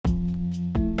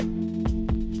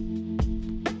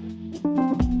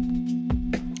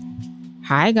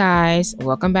Hi guys,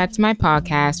 welcome back to my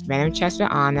podcast, Random Chats with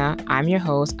Anna. I'm your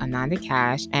host, Ananda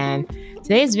Cash, and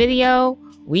today's video,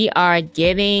 we are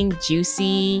getting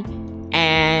juicy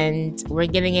and we're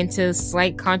getting into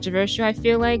slight controversial, I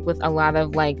feel like, with a lot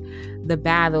of the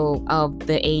battle of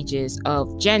the ages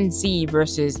of Gen Z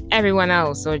versus everyone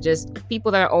else, or just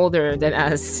people that are older than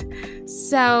us.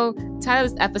 So, the title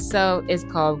of this episode is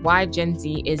called Why Gen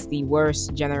Z is the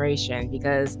Worst Generation,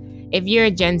 because if you're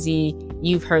a Gen Z,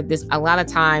 you've heard this a lot of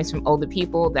times from older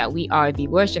people that we are the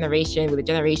worst generation, with a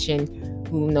generation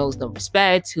who knows no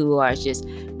respect,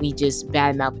 we just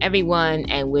badmouth everyone,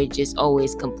 and we're just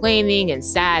always complaining and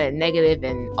sad and negative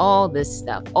and all this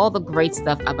stuff, all the great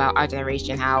stuff about our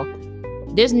generation, how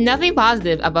there's nothing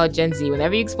positive about Gen Z.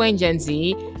 Whenever you explain Gen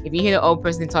Z, if you hear an old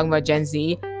person talking about Gen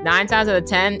Z, 9 times out of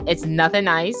 10, it's nothing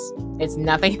nice. It's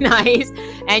nothing nice.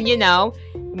 And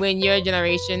when you're a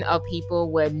generation of people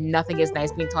where nothing is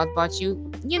nice being talked about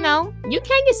you can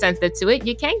get sensitive to it.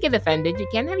 You can get offended. You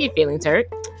can have your feelings hurt.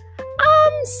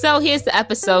 So here's the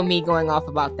episode, me going off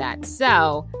about that.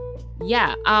 So,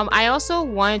 yeah. I also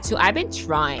wanted to, I've been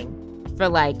trying for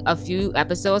a few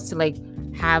episodes to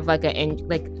have an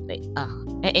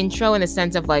intro in the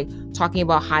sense of talking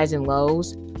about highs and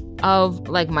lows of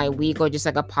my week, or just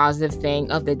a positive thing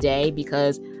of the day,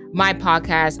 because my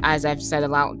podcast, as I've said a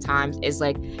lot of times, is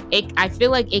I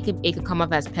feel like it could come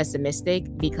off as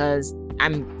pessimistic, because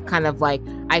I'm kind of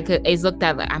it's looked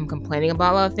at I'm complaining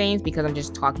about a lot of things because I'm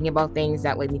just talking about things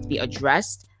that need to be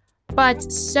addressed. But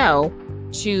so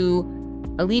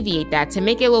to alleviate that, to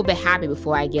make it a little bit happy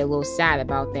before I get a little sad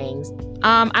about things,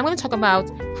 I'm going to talk about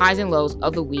highs and lows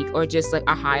of the week, or just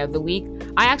a high of the week.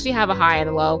 I actually have a high and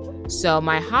a low. So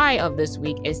my high of this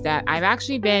week is that I've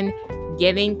actually been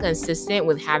getting consistent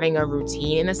with having a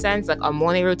routine, in a sense, a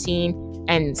morning routine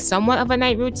and somewhat of a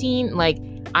night routine.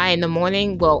 In the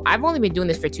morning, I've only been doing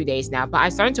this for 2 days now, but I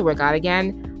started to work out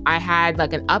again. I had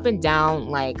an up and down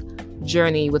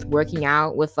journey with working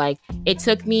out, with it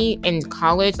took me in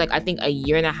college I think a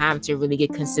year and a half to really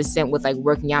get consistent with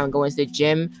working out and going to the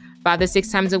gym 5 to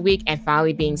 6 times a week, and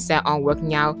finally being set on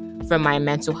working out for my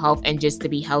mental health and just to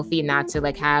be healthy, not to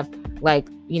have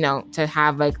to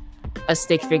have a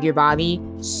stick figure body.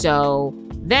 So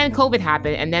then COVID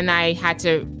happened, and then I had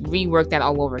to rework that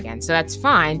all over again. So that's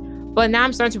fine. But now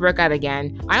I'm starting to work out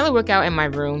again. I only work out in my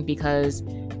room because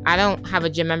I don't have a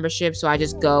gym membership. So I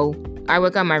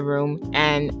work out in my room,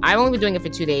 and I've only been doing it for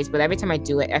 2 days, but every time I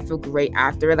do it, I feel great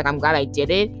after it. I'm glad I did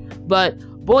it. But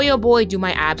boy, oh boy, do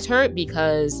my abs hurt,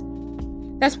 because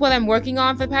that's what I'm working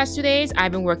on for the past 2 days.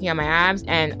 I've been working on my abs,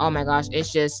 and oh my gosh,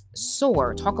 it's just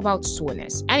sore. Talk about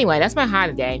soreness. Anyway, that's my high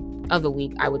today of the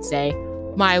week, I would say.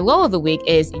 My low of the week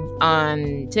is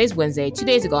on today's Wednesday, 2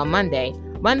 days ago on Monday.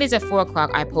 Mondays at 4 o'clock,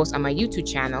 I post on my YouTube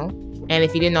channel. And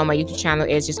if you didn't know, my YouTube channel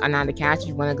is just Ananda Cash. If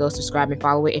you want to go subscribe and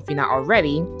follow it if you're not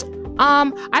already.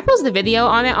 I posted a video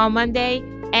on it on Monday,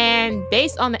 and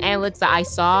based on the analytics that I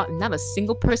saw, not a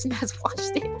single person has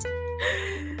watched it.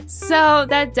 So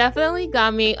that definitely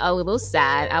got me a little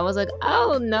sad. I was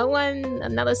oh,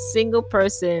 not a single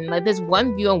person. There's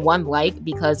one view and one like,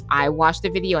 because I watched the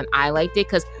video and I liked it.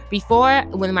 Because before,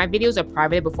 when my videos are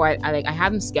private, before I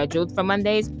have them scheduled for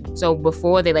Mondays. So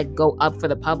before they go up for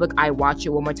the public, I watch it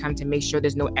one more time to make sure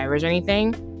there's no errors or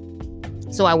anything.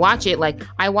 So I watch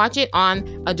it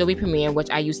on Adobe Premiere, which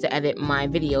I used to edit my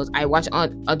videos. I watch it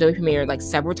on Adobe Premiere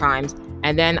several times,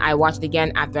 and then I watch it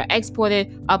again after I export it,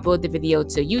 upload the video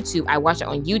to YouTube. I watch it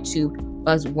on YouTube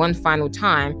as one final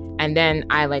time, and then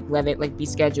I let it be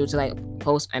scheduled to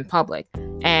post in public.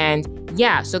 And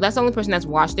yeah, so that's the only person that's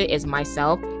watched it is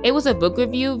myself. It was a book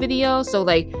review video, so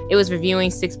it was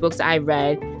reviewing 6 books I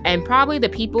read, and probably the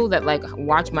people that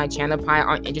watch my channel probably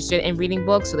aren't interested in reading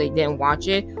books, so they didn't watch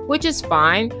it, which is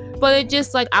fine. But it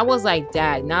just I was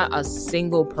dang, not a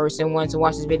single person wanted to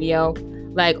watch this video, or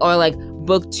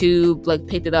BookTube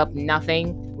picked it up,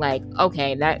 nothing.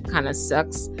 Okay, that kind of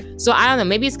sucks. So I don't know,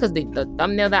 maybe it's because the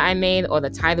thumbnail that I made or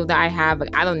the title that I have,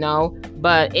 I don't know,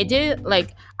 but it did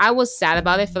I was sad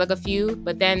about it for a few,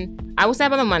 but then I was sad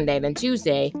about it on Monday. Then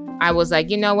Tuesday, I was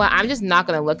you know what, I'm just not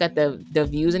gonna look at the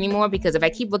views anymore, because if I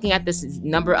keep looking at this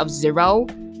number of 0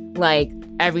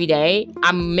 every day,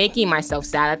 I'm making myself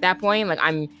sad at that point.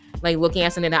 I'm looking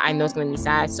at something that I know is going to be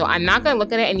sad. So I'm not going to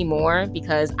look at it anymore,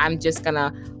 because I'm just going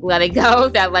to let it go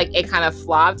that it kind of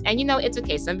flopped. And it's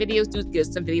okay. Some videos do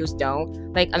good, some videos don't.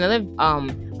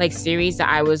 Another series that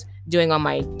I was doing on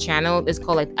my channel is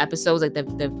called episodes,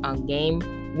 the game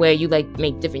where you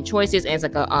make different choices, and it's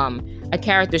a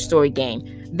character story game.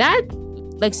 That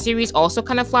series also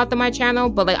kind of flopped on my channel,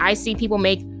 but I see people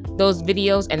make those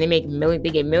videos and they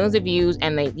get millions of views,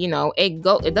 and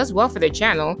it does well for their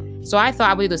channel. So I thought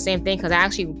I would do the same thing because I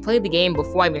actually played the game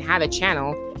before I even had a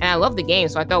channel, and I love the game,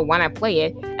 so I thought, why not play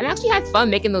it? And I actually had fun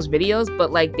making those videos,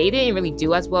 but like they didn't really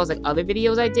do as well as like other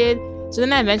videos I did. So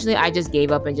then eventually I just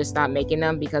gave up and just stopped making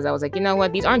them because I was like, you know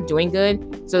what, these aren't doing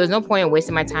good. So there's no point in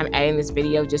wasting my time editing this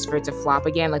video just for it to flop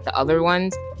again like the other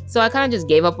ones. So I kind of just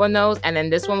gave up on those. And then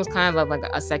this one was kind of like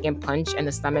a second punch in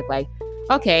the stomach. Like,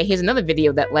 okay, here's another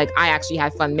video that like I actually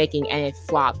had fun making and it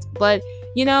flopped. But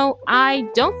you know, I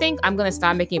don't think I'm going to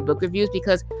stop making book reviews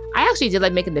because I actually did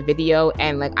like making the video,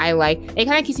 and like it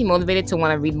kind of keeps me motivated to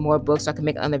want to read more books so I can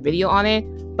make another video on it.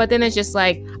 But then it's just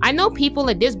like, I know people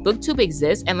like this booktube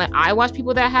exists, and like I watch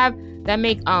people that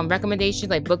make recommendations,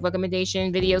 like book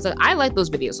recommendation videos. Like I like those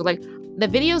videos. So like the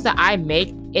videos that I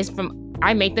make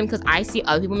I make them because I see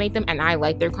other people make them and I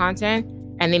like their content,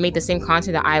 and they make the same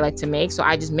content that I like to make. So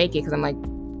I just make it because I'm like,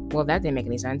 well, that didn't make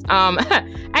any sense.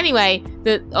 Anyway,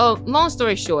 long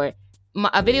story short,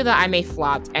 a video that I made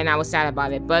flopped and I was sad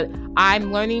about it, but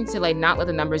I'm learning to like not let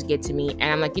the numbers get to me. And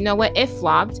I'm like, you know what? It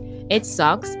flopped. It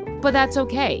sucks, but that's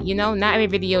okay. You know, not every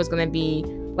video is going to be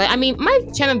like, I mean, my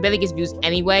channel barely gets views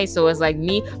anyway. So it's like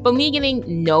me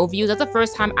getting no views. That's the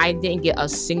first time I didn't get a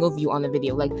single view on the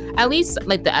video. Like at least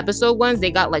like the episode ones,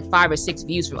 they got like 5 or 6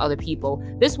 views from other people.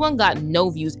 This one got no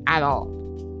views at all.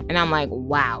 And I'm like,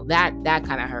 wow, that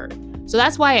kind of hurt. So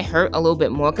that's why it hurt a little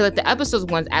bit more. Because like the episodes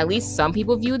ones, at least some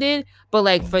people viewed it. But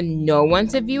like for no one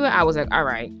to view it, I was like, all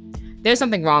right, there's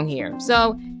something wrong here.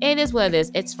 So it is what it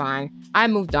is. It's fine. I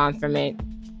moved on from it.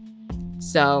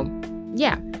 So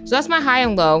yeah. So that's my high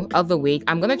and low of the week.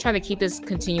 I'm going to try to keep this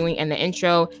continuing in the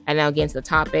intro and then I'll get into the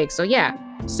topic. So yeah.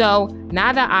 So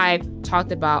now that I've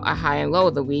talked about a high and low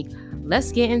of the week,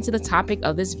 let's get into the topic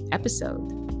of this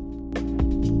episode.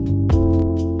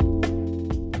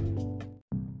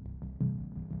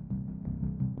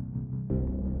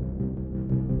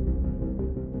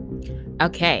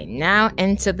 Okay, now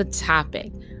into the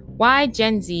topic. Why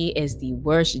Gen Z is the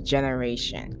worst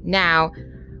generation. Now,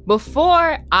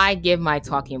 before I give my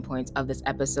talking points of this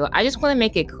episode, I just want to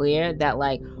make it clear that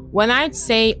like when I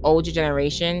say older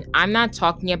generation, I'm not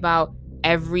talking about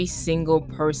every single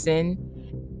person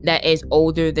that is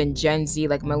older than Gen Z,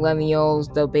 like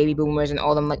millennials, the baby boomers and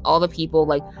all them, like all the people.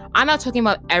 Like I'm not talking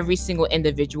about every single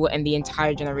individual in the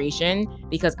entire generation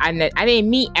because I didn't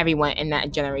meet everyone in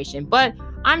that generation, but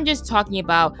I'm just talking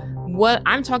about what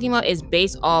I'm talking about is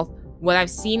based off what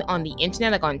I've seen on the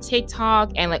internet, like on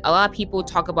TikTok, and like a lot of people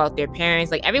talk about their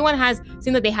parents. Like everyone seems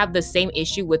like they have the same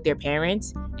issue with their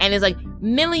parents, and it's like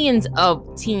millions of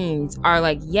teens are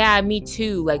like, yeah, me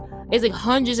too. Like it's like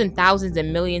hundreds and thousands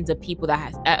and millions of people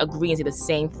that agree and say the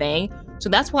same thing. So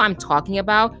that's what I'm talking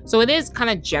about. So it is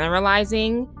kind of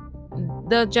generalizing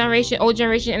the old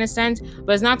generation in a sense,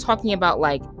 but it's not talking about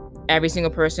like every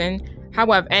single person.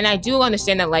 However, and I do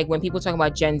understand that like when people talk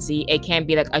about Gen Z, it can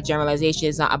be like a generalization.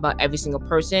 It's not about every single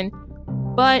person.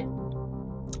 But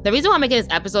the reason why I'm making this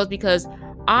episode is because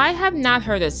I have not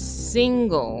heard a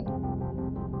single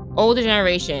older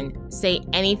generation say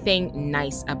anything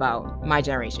nice about my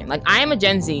generation. Like I am a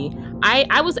Gen Z.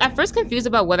 I was at first confused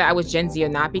about whether I was Gen Z or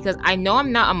not because I know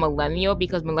I'm not a millennial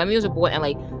because millennials were born in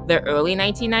like the early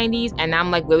 1990s and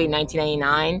I'm like literally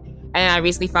 1999. And I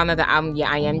recently found out that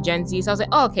I am Gen Z. So I was like,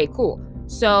 oh, okay, cool.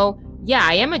 So yeah,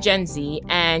 I am a Gen Z.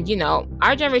 And, you know,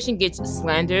 our generation gets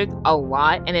slandered a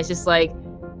lot. And it's just like,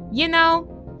 you know,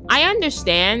 I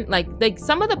understand like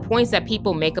some of the points that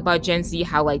people make about Gen Z,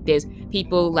 how like there's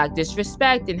people like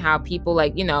disrespect and how people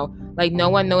like, you know, like no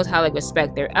one knows how to like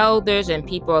respect their elders and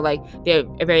people are like, they're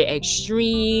very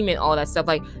extreme and all that stuff.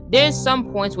 Like there's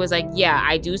some points where it's like, yeah,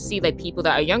 I do see like people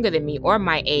that are younger than me or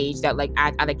my age that like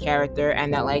act out of character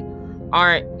and that like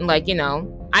aren't like, you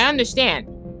know, I understand.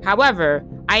 However,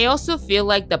 I also feel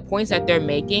like the points that they're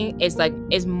making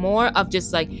is more of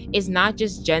just like, it's not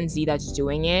just Gen Z that's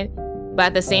doing it, but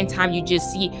at the same time, you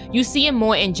see it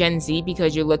more in Gen Z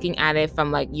because you're looking at it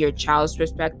from like your child's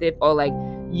perspective or like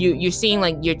you're seeing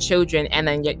like your children and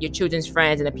then your children's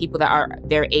friends and the people that are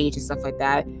their age and stuff like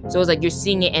that. So it's like you're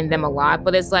seeing it in them a lot,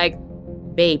 but it's like,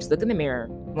 babes, look in the mirror.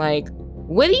 Like,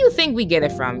 where do you think we get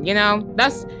it from? You know,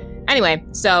 anyway,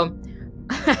 so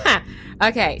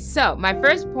okay, so my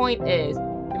first point is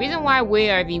the reason why we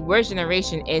are the worst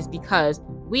generation is because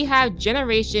we have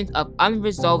generations of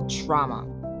unresolved trauma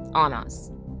on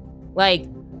us, like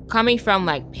coming from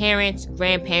like parents,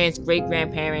 grandparents,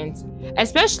 great-grandparents,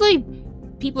 especially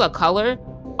people of color.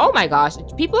 Oh my gosh,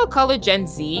 people of color, Gen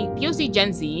Z, POC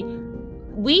Gen Z,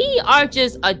 we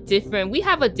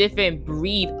have a different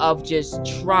breed of just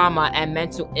trauma and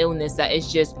mental illness that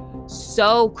is just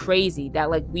so crazy that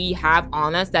like we have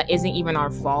on us that isn't even our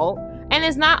fault. And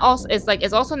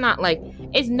it's also not like,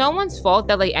 it's no one's fault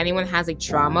that like anyone has like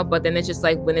trauma, but then it's just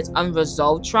like when it's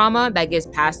unresolved trauma that gets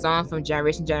passed on from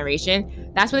generation to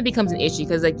generation, that's when it becomes an issue.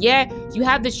 Because like, yeah, you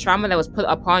have this trauma that was put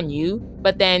upon you,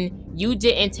 but then you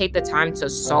didn't take the time to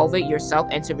solve it yourself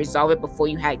and to resolve it before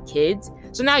you had kids.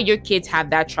 So now your kids have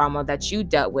that trauma that you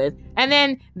dealt with, and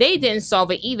then they didn't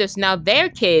solve it either. So now their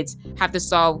kids have to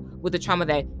solve with the trauma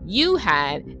that you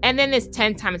had, and then it's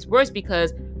 10 times worse,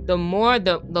 because the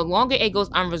longer it goes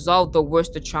unresolved, the worse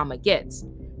the trauma gets.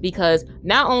 Because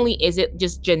not only is it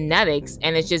just genetics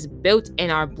and it's just built in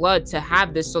our blood to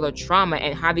have this sort of trauma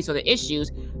and have these sort of issues,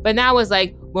 but now it's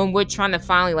like when we're trying to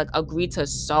finally like agree to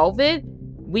solve it,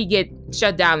 we get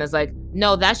shut down as like,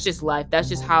 no, that's just life. That's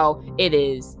just how it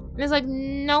is. And it's like,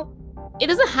 no, it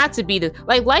doesn't have to be this.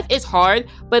 Like, life is hard,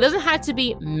 but it doesn't have to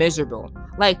be miserable.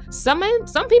 Like some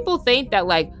people think that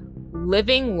like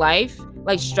living life,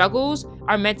 like struggles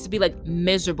are meant to be like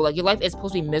miserable. Like your life is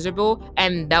supposed to be miserable,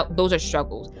 and those are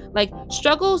struggles. Like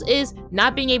struggles is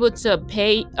not being able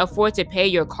to afford to pay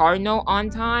your car note on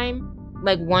time,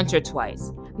 like once or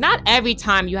twice. Not every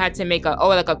time you had to make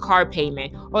like a car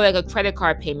payment or like a credit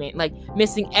card payment, like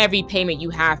missing every payment you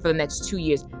have for the next 2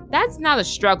 years. That's not a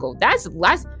struggle. That's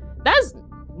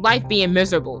life being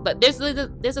miserable. But there's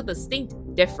a distinct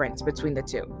difference between the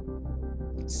two.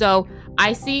 So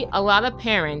I see a lot of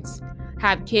parents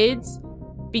have kids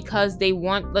because they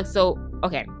want, like, so,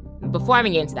 okay, before I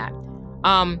even get into that,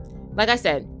 like I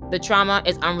said, the trauma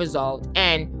is unresolved.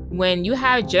 And when you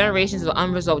have generations of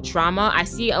unresolved trauma, I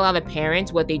see a lot of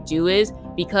parents, what they do is,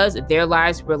 because their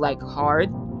lives were like hard,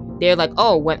 they're like,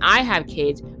 oh, when I have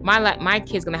kids, my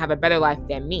kid's gonna have a better life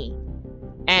than me.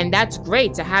 And that's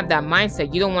great to have that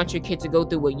mindset. You don't want your kid to go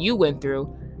through what you went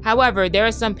through. However, there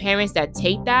are some parents that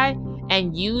take that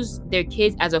and use their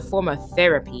kids as a form of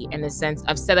therapy, in the sense of,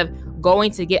 instead of going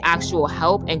to get actual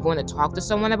help and going to talk to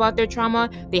someone about their trauma,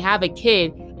 they have a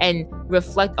kid and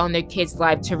reflect on their kid's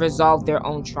life to resolve their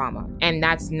own trauma. And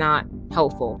that's not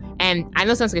helpful. And I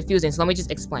know it sounds confusing, so let me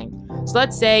just explain. So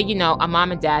let's say, a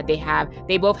mom and dad,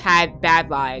 they both had bad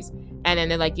lives. And then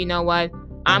they're like, you know what?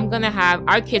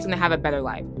 Our kid's gonna have a better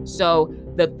life. So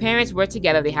the parents work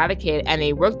together, they have a kid, and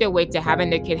they work their way to having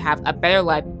their kid have a better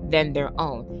life than their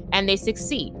own. And they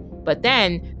succeed. But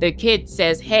then the kid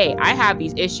says, hey, I have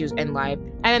these issues in life.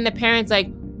 And then the parent's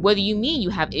like, what do you mean you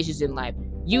have issues in life?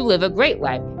 You live a great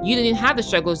life. You didn't have the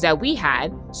struggles that we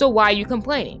had. So why are you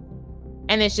complaining?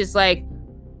 And it's just like,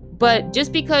 but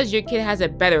just because your kid has a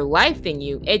better life than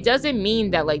you, it doesn't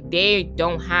mean that like they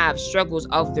don't have struggles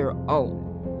of their own.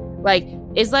 Like,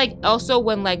 it's like also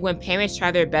when parents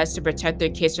try their best to protect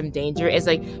their kids from danger, it's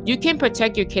like you can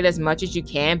protect your kid as much as you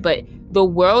can, but the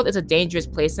world is a dangerous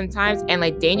place sometimes, and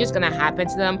like danger is gonna happen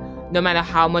to them no matter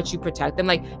how much you protect them.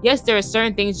 Like, yes, there are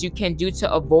certain things you can do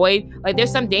to avoid. Like,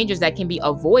 there's some dangers that can be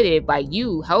avoided by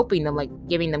you helping them, like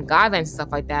giving them guidelines and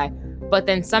stuff like that. But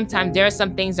then sometimes there are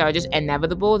some things that are just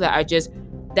inevitable, that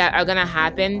are gonna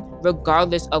happen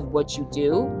regardless of what you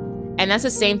do. And that's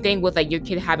the same thing with like your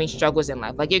kid having struggles in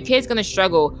life. Like, your kid's gonna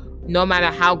struggle no matter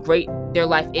how great their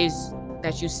life is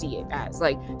that you see it as.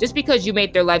 Like, just because you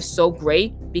made their life so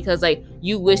great because like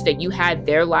you wish that you had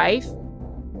their life,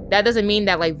 that doesn't mean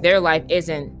that like their life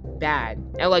isn't bad,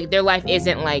 and like their life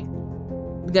isn't like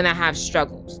gonna have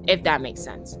struggles, if that makes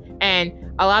sense. And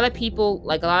a lot of people,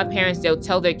 like a lot of parents, they'll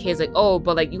tell their kids like, oh,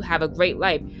 but like you have a great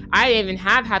life. I didn't even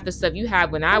have half the stuff you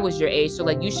had when I was your age, so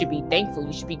like you should be thankful,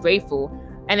 you should be grateful.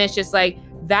 And it's just like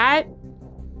that.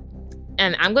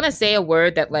 And I'm gonna say a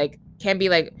word that like can be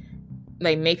like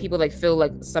make people like feel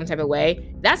like some type of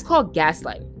way. That's called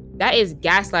gaslighting. That is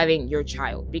gaslighting your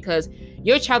child, because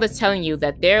your child is telling you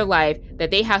that their life, that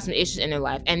they have some issues in their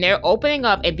life, and they're opening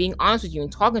up and being honest with you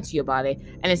and talking to you about it.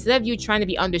 And instead of you trying to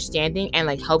be understanding and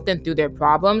like help them through their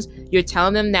problems, you're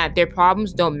telling them that their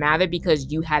problems don't matter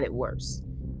because you had it worse.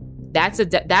 That's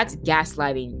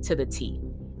gaslighting to the T.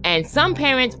 And some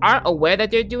parents aren't aware that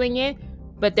they're doing it,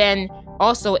 but then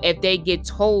also if they get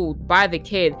told by the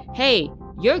kid, hey,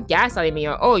 you're gaslighting me,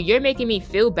 or oh, you're making me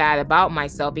feel bad about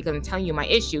myself because I'm telling you my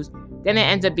issues, then it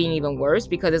ends up being even worse,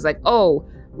 because it's like, oh,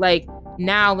 like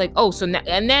now, like, oh, so now,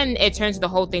 and then it turns to the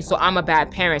whole thing. So I'm a bad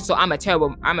parent. So I'm a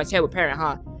terrible parent,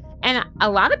 huh? And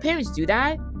a lot of parents do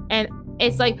that. And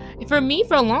it's like, for me,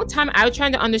 for a long time, I was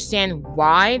trying to understand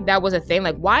why that was a thing.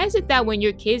 Like, why is it that when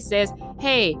your kid says,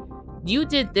 hey, you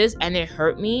did this and it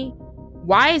hurt me,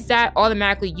 why is that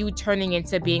automatically you turning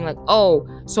into being like, oh,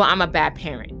 so I'm a bad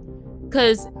parent?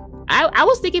 Because I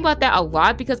was thinking about that a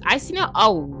lot, because I seen it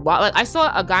a lot. Like, I saw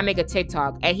a guy make a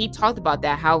TikTok and he talked about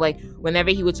that, how like whenever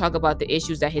he would talk about the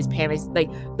issues that his parents, like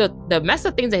the messed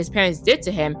up things that his parents did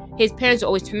to him, his parents would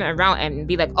always turn it around and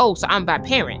be like, oh, so I'm a bad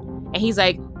parent. And he's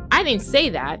like, I didn't say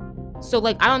that. So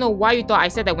like, I don't know why you thought I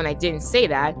said that when I didn't say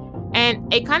that.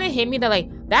 And it kind of hit me that like,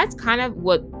 that's kind of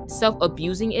what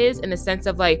self-abusing is, in the sense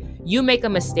of like, you make a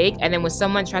mistake, and then when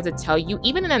someone tries to tell you,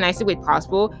 even in the nicest way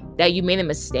possible, that you made a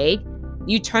mistake,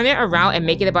 you turn it around and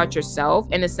make it about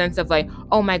yourself, in the sense of like,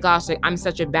 oh my gosh, like I'm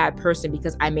such a bad person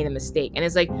because I made a mistake. And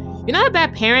it's like, you're not a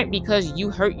bad parent because you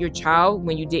hurt your child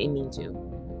when you didn't mean to.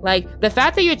 Like, the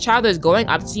fact that your child is going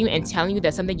up to you and telling you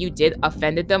that something you did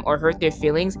offended them or hurt their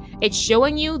feelings, it's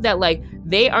showing you that like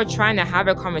they are trying to have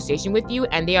a conversation with you,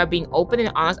 and they are being open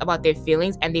and honest about their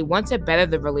feelings, and they want to better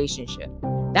the relationship.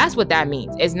 That's what that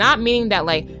means. It's not meaning that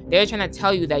like they're trying to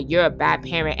tell you that you're a bad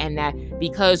parent, and that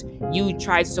because you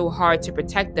tried so hard to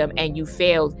protect them and you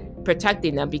failed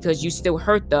protecting them because you still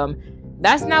hurt them.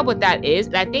 That's not what that is.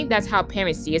 And I think that's how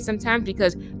parents see it sometimes,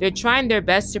 because they're trying their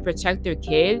best to protect their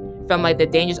kid from like the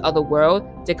dangers of the world,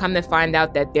 to come to find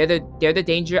out that they're the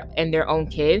danger in their own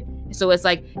kid. So it's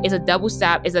like, it's a double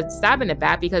stab. It's a stab in the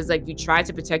back, because like you try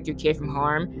to protect your kid from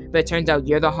harm, but it turns out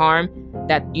you're the harm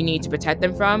that you need to protect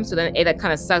them from. So then it like,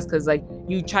 kind of sucks, because like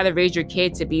you try to raise your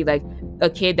kid to be like a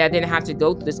kid that didn't have to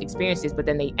go through these experiences, but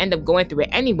then they end up going through it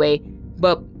anyway,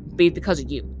 but because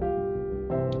of you.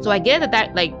 So I get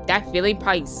that like that feeling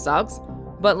probably sucks,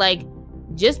 but like,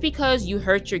 just because you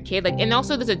hurt your kid, like, and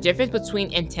also there's a difference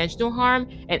between intentional harm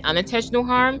and unintentional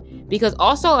harm, because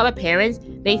also a lot of parents,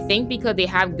 they think because they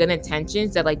have good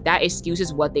intentions that like that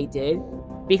excuses what they did,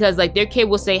 because like their kid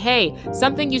will say, hey,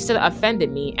 something you said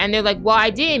offended me, and they're like, well,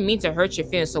 I didn't mean to hurt your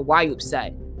feelings, so why are you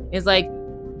upset? It's like,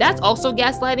 that's also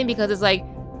gaslighting, because it's like,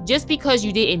 just because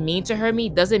you didn't mean to hurt me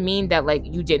doesn't mean that like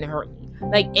you didn't hurt me.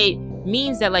 Like, it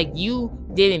means that like you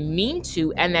didn't mean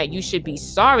to, and that you should be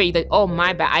sorry, like, oh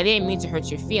my bad, I didn't mean to hurt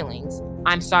your feelings,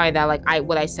 I'm sorry that like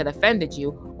what I said offended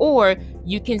you. Or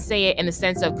you can say it in the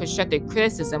sense of constructive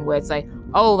criticism, where it's like,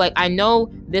 oh, like I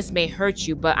know this may hurt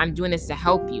you, but I'm doing this to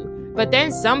help you. But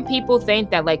then some people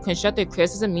think that like constructive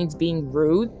criticism means being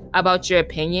rude about your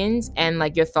opinions and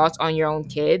like your thoughts on your own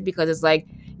kid, because it's like,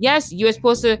 yes, you're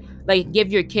supposed to like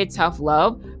give your kid tough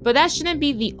love, but that shouldn't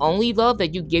be the only love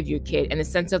that you give your kid, in the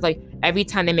sense of like every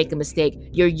time they make a mistake,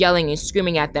 you're yelling and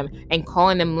screaming at them and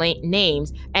calling them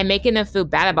names and making them feel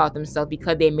bad about themselves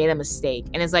because they made a mistake.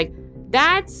 And it's like,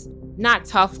 that's not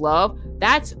tough love.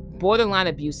 That's borderline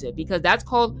abusive, because that's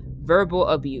called verbal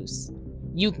abuse.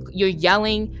 You're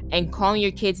yelling and calling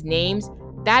your kids names.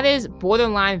 That is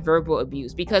borderline verbal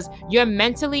abuse, because you're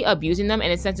mentally abusing them,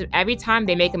 in a sense of every time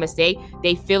they make a mistake,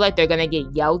 they feel like they're going to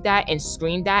get yelled at and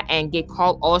screamed at and get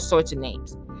called all sorts of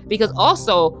names. Because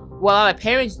also, what a lot of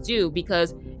parents do,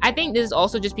 because I think this is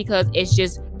also just because it's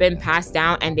just been passed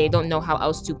down and they don't know how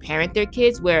else to parent their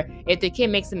kids, where if the kid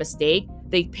makes a mistake,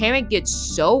 the parent gets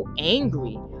so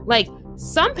angry. Like,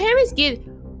 some parents get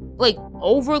like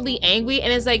overly angry,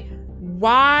 and it's like,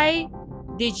 why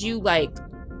did you like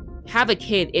have a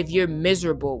kid if you're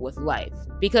miserable with life?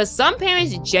 Because some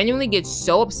parents genuinely get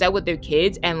so upset with their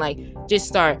kids and like just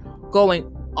start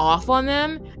going off on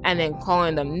them and then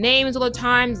calling them names all the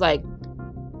time. Like,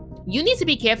 you need to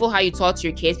be careful how you talk to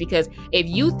your kids, because if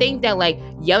you think that like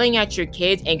yelling at your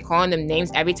kids and calling them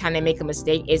names every time they make a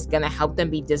mistake is gonna help them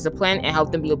be disciplined and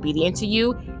help them be obedient to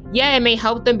you, yeah, it may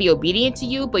help them be obedient to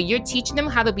you, but you're teaching them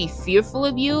how to be fearful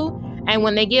of you. And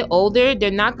when they get older, they're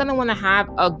not going to want to have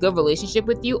a good relationship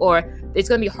with you, or it's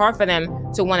going to be hard for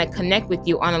them to want to connect with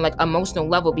you on a like emotional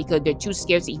level, because they're too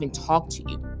scared to even talk to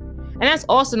you. And that's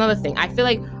also another thing. I feel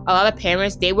like a lot of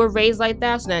parents, they were raised like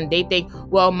that. So then they think,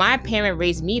 well, my parent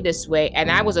raised me this way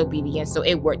and I was obedient, so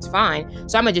it worked fine,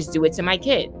 so I'm going to just do it to my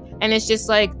kid. And it's just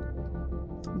like,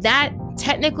 that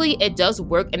technically it does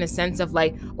work in a sense of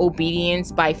like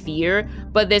obedience by fear,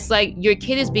 but it's like your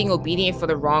kid is being obedient for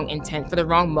the wrong intent, for the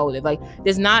wrong motive. Like,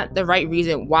 there's not the right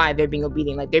reason why they're being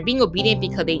obedient. Like, they're being obedient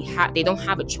because they don't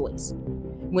have a choice.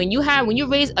 When you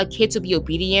raise a kid to be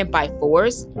obedient by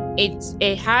force,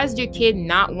 it has your kid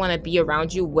not want to be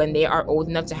around you when they are old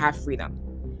enough to have freedom.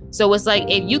 So it's like,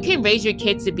 if you can raise your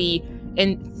kid to be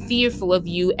fearful of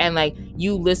you, and like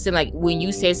you listen, like when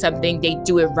you say something, they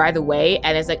do it right away,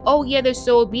 and it's like, oh yeah, they're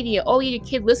so obedient, oh yeah, your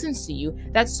kid listens to you,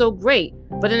 that's so great.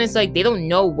 But then it's like, they don't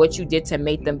know what you did to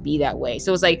make them be that way.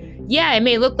 So it's like, yeah, it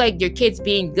may look like your kid's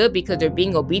being good because they're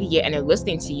being obedient and they're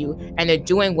listening to you and they're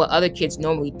doing what other kids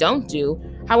normally don't do.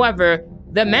 However,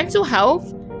 the mental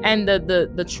health and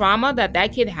the trauma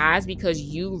that kid has because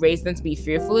you raised them to be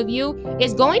fearful of you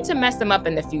is going to mess them up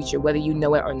in the future, whether you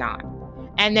know it or not.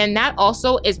 And then that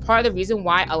also is part of the reason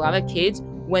why a lot of kids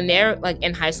when they're like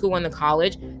in high school and in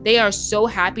college, they are so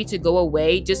happy to go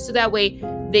away just so that way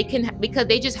they can, because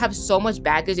they just have so much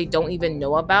baggage they don't even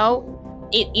know about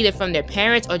it, either from their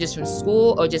parents or just from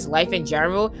school or just life in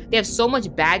general. They have so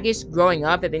much baggage growing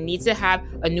up that they need to have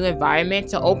a new environment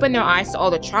to open their eyes to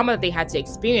all the trauma that they had to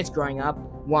experience growing up,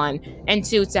 one, and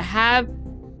two, to have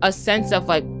a sense of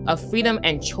like a freedom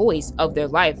and choice of their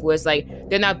life, where it's like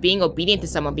they're not being obedient to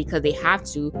someone because they have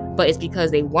to, but it's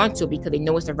because they want to, because they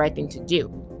know it's the right thing to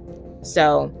do.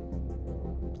 So,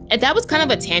 and that was kind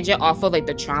of a tangent off of like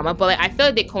the trauma, but like I feel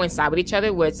like they coincide with each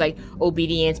other, where it's like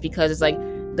obedience, because it's like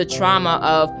the trauma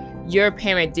of your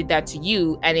parent did that to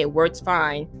you and it worked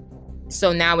fine,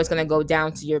 so now it's gonna go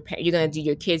down to your parent. You're gonna do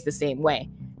your kids the same way.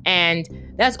 And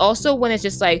that's also when it's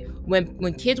just like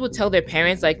when kids would tell their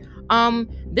parents like,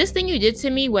 this thing you did to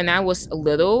me when I was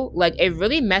little, like it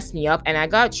really messed me up and I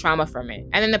got trauma from it.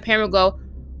 And then the parent would go,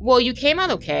 well, you came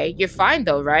out okay. You're fine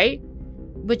though, right?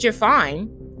 But you're fine.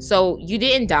 So you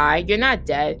didn't die. You're not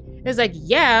dead. It's like,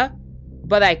 yeah,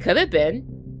 but I could have been.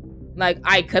 Like,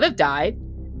 I could have died.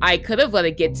 I could have let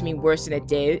it get to me worse than it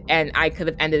did. And I could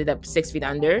have ended up 6 feet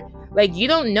under. Like, you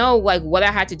don't know, like, what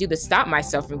I had to do to stop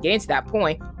myself from getting to that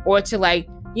point, or to, like,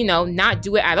 you know, not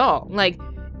do it at all. Like,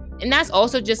 and that's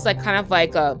also just, like, kind of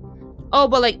like oh,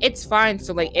 but, like, it's fine,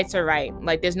 so, like, it's all right.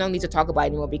 Like, there's no need to talk about it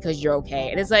anymore because you're okay.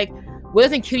 And it's like, what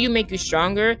doesn't kill you make you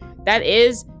stronger? That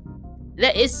is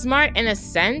smart in a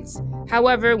sense.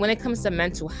 However, when it comes to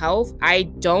mental health, I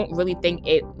don't really think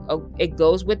it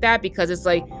goes with that, because it's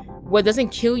like, what doesn't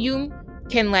kill you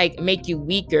can, like, make you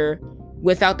weaker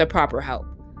without the proper help.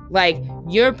 Like,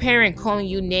 your parent calling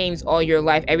you names all your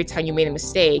life every time you made a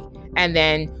mistake, and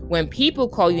then when people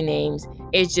call you names,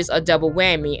 it's just a double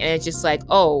whammy, and it's just like,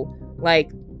 oh,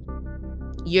 like,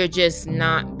 you're just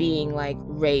not being, like,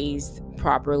 raised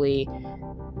properly.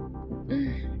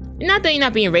 Not that you're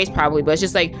not being raised properly, but it's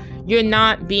just like, you're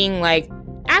not being, like,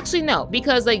 actually, no,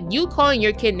 because, like, you calling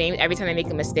your kid names every time they make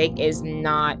a mistake is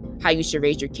not how you should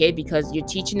raise your kid, because you're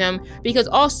teaching them. Because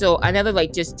also, another,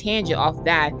 like, just tangent off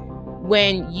that,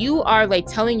 when you are, like,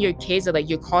 telling your kids that, like,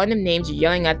 you're calling them names, you're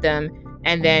yelling at them,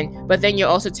 but then you're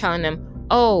also telling them,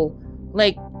 oh,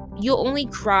 like, you'll only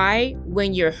cry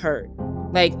when you're hurt.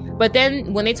 Like, but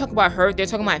then when they talk about hurt, they're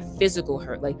talking about physical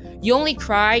hurt. Like, you only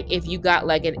cry if you got,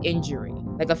 like, an injury,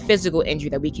 like a physical injury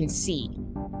that we can see.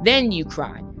 Then you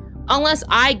cry. Unless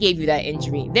I gave you that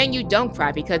injury, then you don't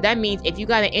cry, because that means if you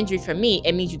got an injury from me,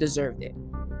 it means you deserved it.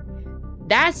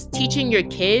 That's teaching your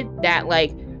kid that,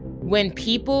 like, when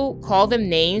people call them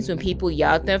names, when people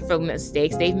yell at them for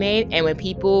mistakes they've made, and when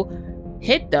people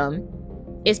hit them,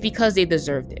 it's because they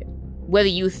deserved it, whether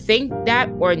you think that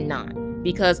or not.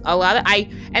 Because a lot of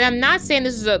and I'm not saying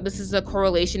this is a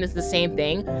correlation, it's the same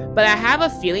thing, but I have a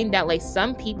feeling that, like,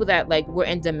 some people that, like, were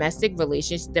in domestic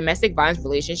violence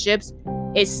relationships,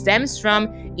 it stems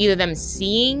from either them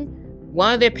seeing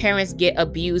one of their parents get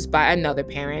abused by another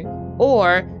parent,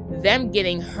 or them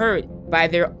getting hurt by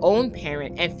their own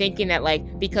parent and thinking that,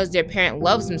 like, because their parent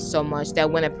loves them so much that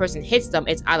when a person hits them,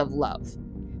 it's out of love.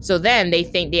 So then they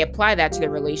think they apply that to their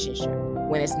relationship,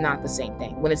 when it's not the same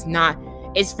thing. When it's not,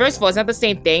 it's, first of all, it's not the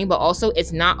same thing, but also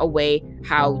it's not a way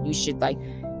how you should, like,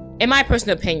 in my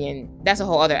personal opinion, that's a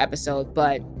whole other episode,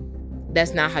 but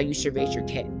that's not how you should raise your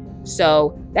kid.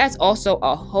 So that's also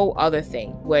a whole other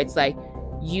thing, where it's like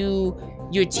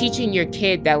you're teaching your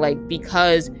kid that, like,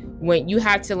 because when you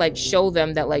have to, like, show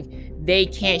them that, like, they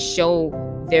can't show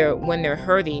when they're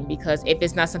hurting, because if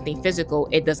it's not something physical,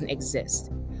 it doesn't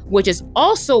exist. Which is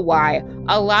also why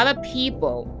a lot of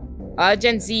people,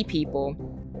 Gen Z people,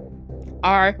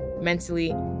 are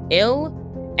mentally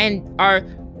ill and are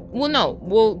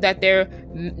that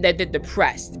they're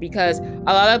depressed, because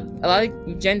a lot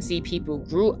of Gen Z people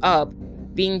grew up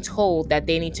being told that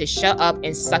they need to shut up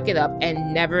and suck it up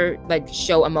and never, like,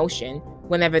 show emotion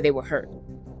whenever they were hurt.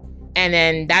 And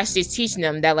then that's just teaching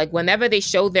them that, like, whenever they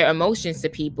show their emotions to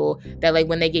people, that, like,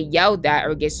 when they get yelled at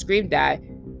or get screamed at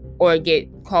or get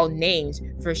called names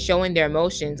for showing their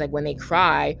emotions, like when they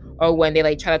cry or when they,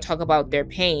 like, try to talk about their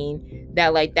pain,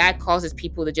 that, like, that causes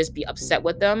people to just be upset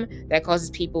with them, that causes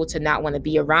people to not want to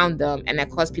be around them, and that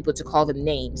causes people to call them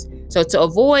names. So to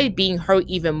avoid being hurt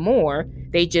even more,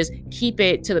 they just keep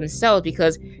it to themselves,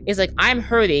 because it's like, I'm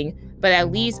hurting, but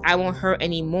at least I won't hurt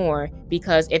anymore,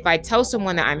 because if I tell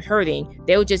someone that I'm hurting,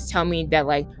 they'll just tell me that,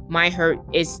 like, my hurt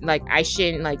is, like, I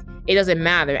shouldn't, like, it doesn't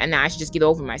matter, and that I should just get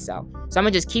over myself. So I'm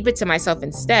gonna just keep it to myself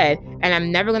instead, and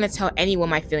I'm never gonna tell anyone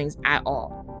my feelings at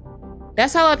all.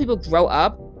 That's how a lot of people grow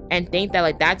up and think that,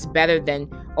 like, that's better than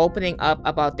opening up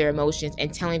about their emotions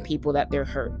and telling people that they're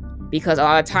hurt, because a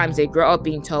lot of times they grow up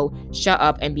being told, shut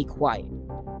up and be quiet.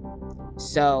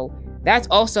 So That's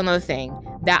also another thing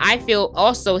that I feel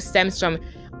also stems from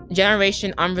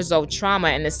generation unresolved trauma,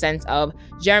 in the sense of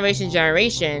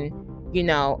generation,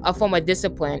 a form of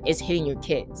discipline is hitting your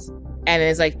kids. And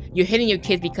it's like you're hitting your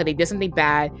kids because they did something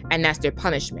bad and that's their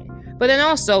punishment. But then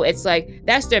also it's like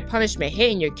that's their punishment,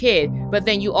 hitting your kid, but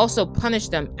then you also punish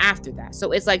them after that.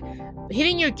 So it's like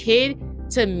hitting your kid,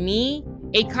 to me,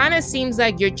 it kind of seems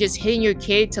like you're just hitting your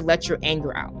kid to let your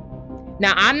anger out.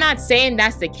 Now, I'm not saying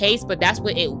that's the case, but that's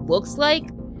what it looks like,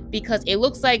 because it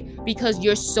looks like because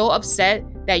you're so upset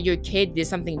that your kid did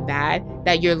something bad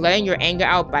that you're letting your anger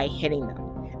out by hitting them.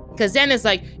 Because then it's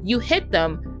like you hit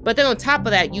them, but then on top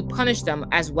of that, you punish them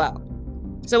as well.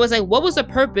 So it's like, what was the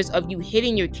purpose of you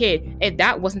hitting your kid if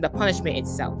that wasn't the punishment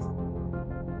itself?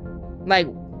 Like,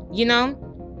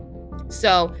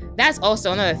 So that's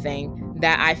also another thing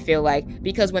that I feel like,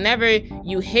 because whenever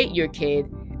you hit your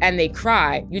kid and they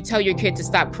cry, you tell your kid to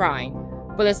stop crying.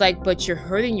 But it's like, but you're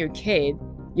hurting your kid.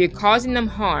 You're causing them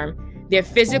harm. They're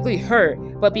physically hurt.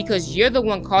 But because you're the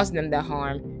one causing them the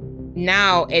harm,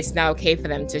 now it's not okay for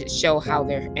them to show how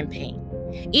they're in pain.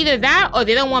 Either that, or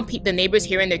they don't want the neighbors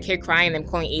hearing their kid crying and them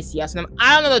calling ACS on them.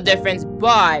 I don't know the difference,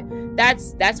 but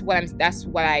that's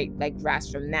what I like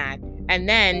grasp from that. And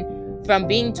then from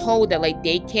being told that like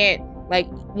they can't, like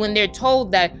when they're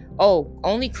told that, oh,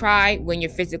 only cry when you're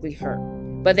physically hurt.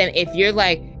 But then if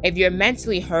you're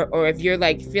mentally hurt, or if you're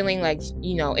like feeling like,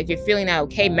 if you're feeling not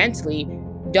okay mentally,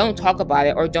 don't talk about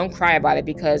it or don't cry about it,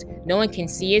 because no one can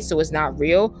see it, so it's not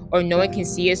real, or no one can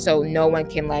see it, so no one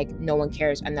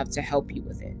cares enough to help you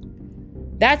with it.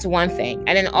 That's one thing.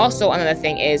 And then also another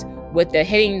thing is with the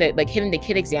hitting the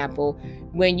kid example,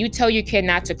 when you tell your kid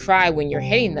not to cry when you're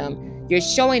hitting them, you're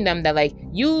showing them that like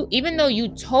even though you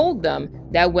told them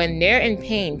that when they're in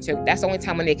pain, so that's the only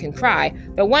time when they can cry,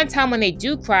 the one time when they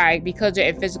do cry because they're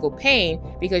in physical pain,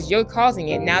 because you're causing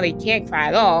it, now they can't cry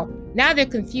at all. Now they're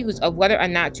confused of whether or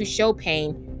not to show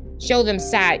pain, show them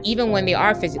sad, even when they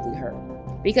are physically hurt.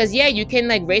 Because yeah, you can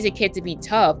like raise a kid to be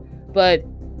tough, but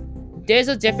there's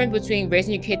a difference between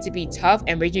raising your kid to be tough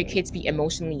and raising your kid to be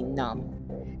emotionally numb.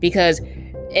 Because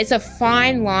it's a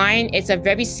fine line. It's a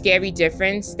very scary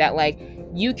difference that like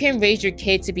you can raise your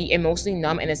kid to be emotionally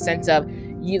numb in a sense of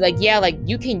you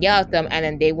you can yell at them and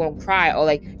then they won't cry, or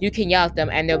like you can yell at them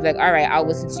and they'll be like, all right, I'll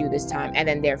listen to you this time, and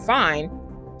then they're fine.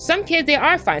 Some kids, they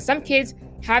are fine. Some kids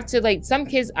some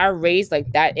kids are raised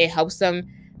like that. It helps them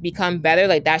become better.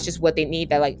 Like that's just what they need,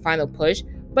 that like final push.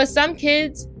 But some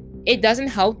kids, it doesn't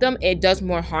help them. It does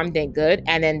more harm than good.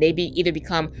 And then they either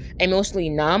become emotionally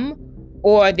numb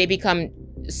or they become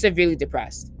severely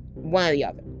depressed. One or the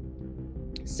other.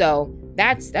 So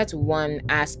that's one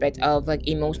aspect of like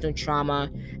emotional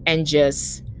trauma, and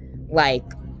just like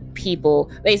people,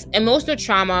 there's emotional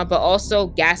trauma, but also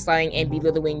gaslighting and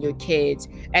belittling your kids,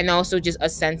 and also just a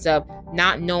sense of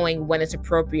not knowing when it's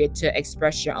appropriate to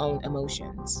express your own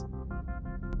emotions.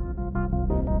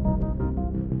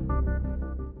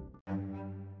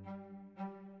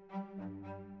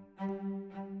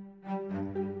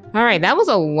 All right, that was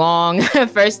a long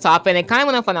first topic, and it kind of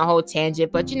went off on a whole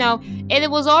tangent, but it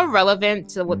was all relevant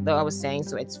to what I was saying,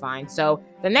 so it's fine. So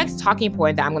the next talking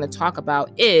point that I'm going to talk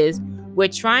about is we're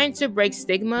trying to break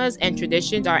stigmas and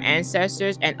traditions our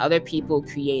ancestors and other people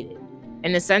created.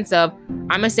 In the sense of, I'm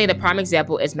going to say the prime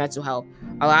example is mental health.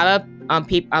 A lot of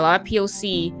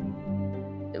POC,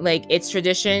 like it's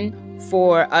tradition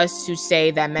for us to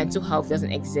say that mental health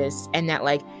doesn't exist and that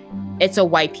like it's a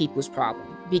white people's problem,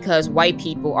 because white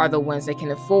people are the ones that can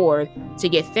afford to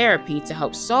get therapy to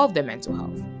help solve their mental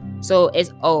health. So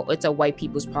it's a white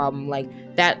people's problem, like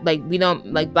that, like we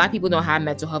don't, like black people don't have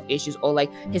mental health issues, or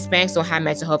like Hispanics don't have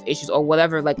mental health issues, or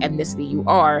whatever like ethnicity you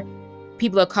are.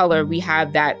 People of color, we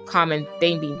have that common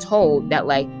thing being told that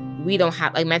like we don't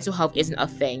have, like mental health isn't a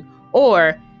thing,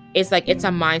 or it's like it's a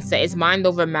mindset, it's mind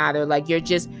over matter, like you're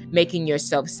just making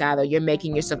yourself sad, or you're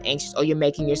making yourself anxious, or you're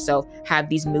making yourself have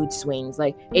these mood swings,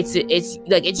 like it's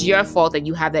like it's your fault that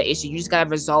you have that issue, you just gotta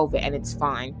resolve it and it's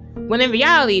fine, when in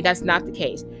reality that's not the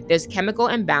case. There's chemical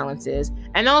imbalances.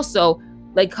 And also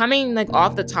like coming like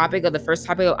off the topic of the first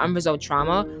topic of unresolved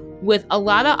trauma, with a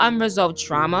lot of unresolved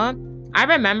trauma, I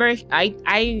remember I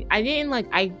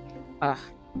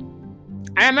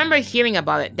remember hearing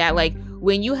about it, that like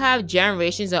when you have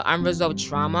generations of unresolved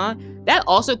trauma, that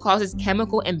also causes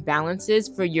chemical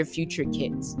imbalances for your future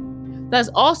kids. That's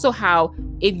also how,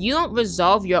 if you don't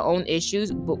resolve your own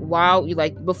issues, but while you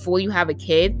like before you have a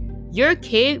kid, your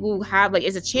kid will have like,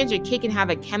 it's a chance your kid can have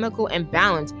a chemical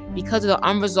imbalance because of the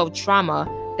unresolved trauma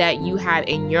that you had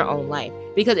in your own life.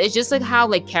 Because it's just like how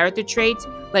like character traits,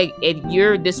 like if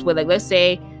you're this way, like let's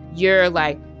say you're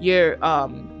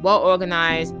well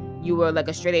organized, you were like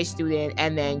a straight A student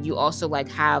and then you also like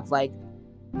have like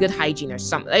good hygiene or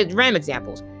something, like random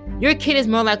examples, your kid is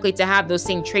more likely to have those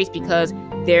same traits because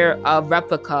they're a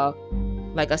replica,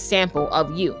 like a sample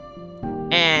of you.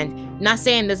 And not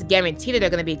saying this guarantee that they're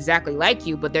going to be exactly like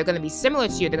you, but they're going to be similar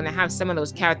to you. They're going to have some of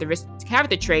those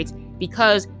character traits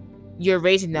because you're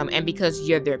raising them and because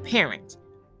you're their parent.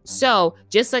 So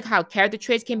just like how character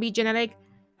traits can be genetic,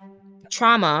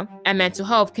 trauma and mental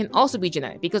health can also be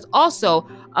genetic, because also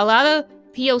a lot of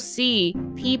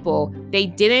POC people, they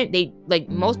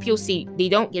most POC,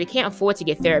 they can't afford to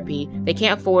get therapy. They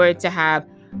can't afford to have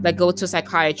like go to a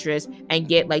psychiatrist and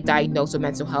get like diagnosed with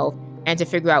mental health and to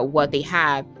figure out what they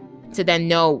have to then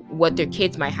know what their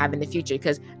kids might have in the future,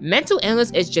 because mental illness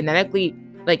is genetically,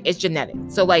 like, it's genetic.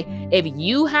 So like if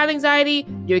you have anxiety,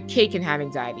 your kid can have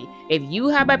anxiety. If you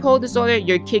have bipolar disorder,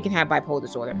 your kid can have bipolar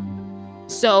disorder.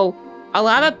 So a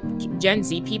lot of Gen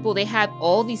Z people, they have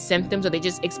all these symptoms, or they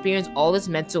just experience all this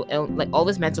mental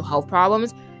health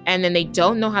problems, and then they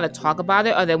don't know how to talk about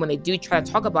it, or then when they do try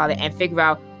to talk about it and figure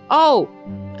out, oh,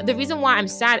 the reason why I'm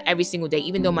sad every single day,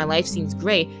 even though my life seems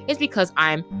great, is because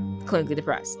I'm clinically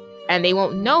depressed. And they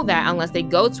won't know that unless they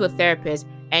go to a therapist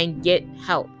and get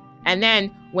help. And then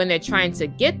when they're trying to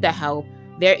get the help,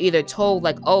 they're either told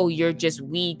like, oh, you're just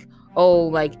weak. Oh,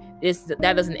 like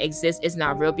that doesn't exist. It's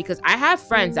not real. Because I have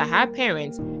friends, I have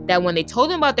parents that when they told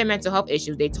them about their mental health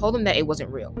issues, they told them that it wasn't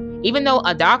real. Even though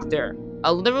a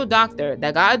literal doctor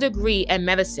that got a degree in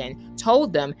medicine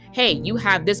told them, hey, you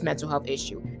have this mental health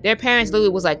issue. Their parents literally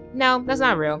was like, no, that's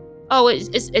not real. Oh,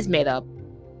 it's made up.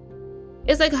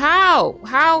 It's like,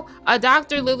 how a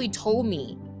doctor literally told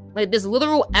me, like, there's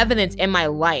literal evidence in my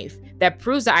life that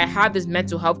proves that I have this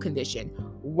mental health condition.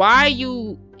 Why are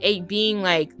you being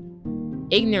like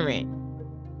ignorant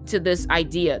to this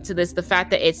idea, to the fact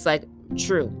that it's like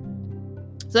true?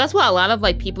 So that's what a lot of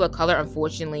like people of color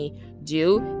unfortunately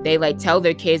do. They like tell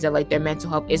their kids that like their mental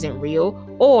health isn't real,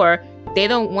 or they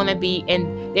don't want to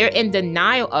they're in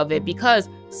denial of it, because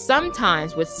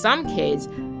sometimes with some kids,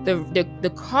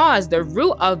 the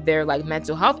root of their like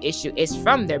mental health issue is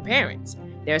from their parents.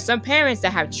 There are some parents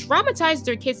that have traumatized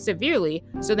their kids severely,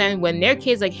 so then when their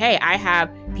kids like, hey, I have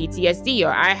PTSD,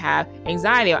 or I have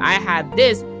anxiety, or I have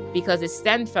this because it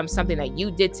stemmed from something that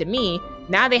you did to me,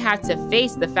 now they have to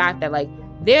face the fact that like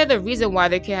they're the reason why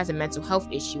their kid has a mental health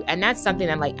issue. And that's something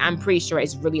that like I'm pretty sure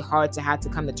is really hard to have to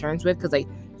come to terms with, because like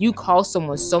you cause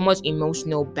someone so much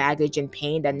emotional baggage and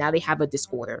pain that now they have a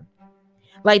disorder.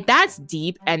 Like that's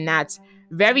deep, and that's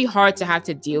very hard to have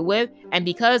to deal with. And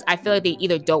because I feel like they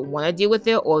either don't want to deal with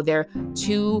it, or they're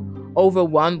too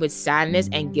overwhelmed with sadness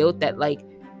and guilt that like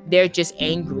they're just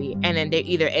angry, and then they're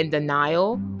either in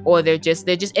denial, or they're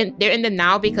in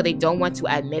denial because they don't want to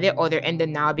admit it, or they're in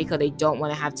denial because they don't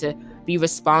want to have to be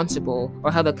responsible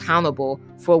or held accountable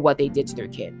for what they did to their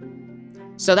kid.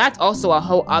 So that's also a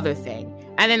whole other thing.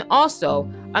 And then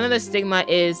also another stigma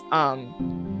is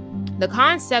the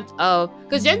concept of,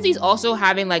 because Gen Z is also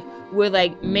having like, we're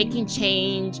like making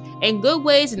change in good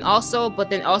ways, and also,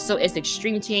 but then also it's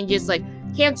extreme changes, like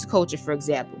cancel culture, for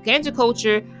example. Cancel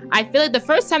culture, I feel like the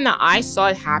first time that I saw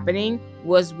it happening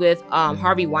was with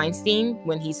Harvey Weinstein,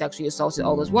 when he sexually assaulted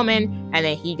all those women, and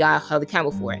then he got held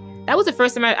accountable for it. That was the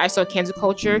first time I saw cancel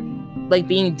culture like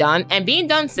being done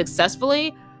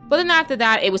successfully. But then after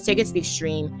that, it was taken to the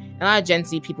extreme. And a lot of Gen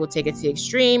Z people take it to the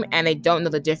extreme, and they don't know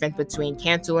the difference between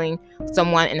canceling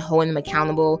someone and holding them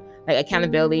accountable, like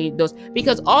accountability.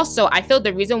 Because also, I feel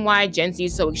the reason why Gen Z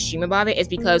is so extreme about it is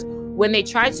because when they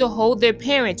try to hold their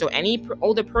parents or any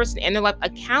older person in their life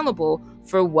accountable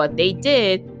for what they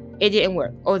did, it didn't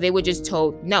work, or they were just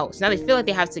told no. So now they feel like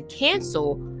they have to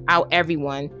cancel out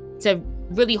everyone to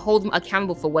really hold them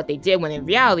accountable for what they did, when in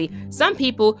reality, some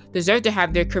people deserve to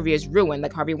have their careers ruined,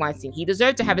 like Harvey Weinstein. He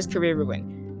deserved to have his career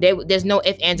ruined. There's no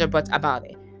ifs, ands, or buts about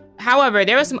it. However,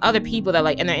 there are some other people that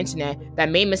like in the internet that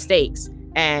made mistakes,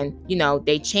 and you know,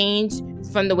 they changed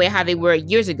from the way how they were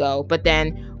years ago, but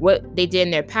then what they did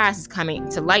in their past is coming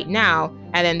to light now,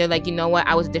 and then they're like, you know what,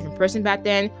 I was a different person back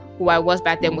then. Who I was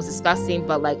back then was disgusting,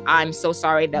 but like I'm so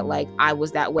sorry that like I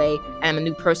was that way, and I'm a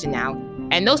new person now.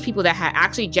 And those people that had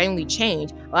actually genuinely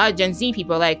changed, a lot of Gen Z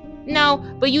people are like, no,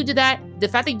 but you did that. The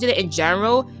fact that you did it in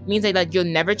general means that like you'll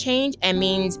never change, and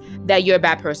means that you're a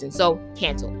bad person. So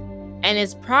cancel. And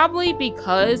it's probably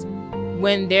because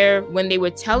when they were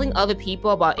telling other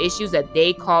people about issues that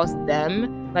they caused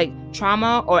them, like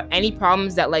trauma or any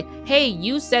problems that like, hey,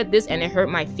 you said this and it hurt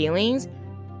my feelings,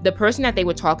 the person that they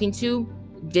were talking to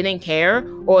didn't care,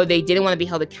 or they didn't want to be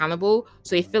held accountable.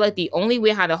 So they feel like the only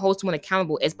way how to hold someone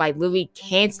accountable is by literally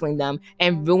canceling them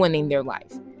and ruining their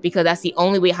life, because that's the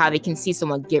only way how they can see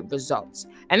someone get results.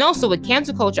 And also with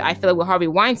cancel culture, I feel like with Harvey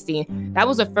Weinstein, that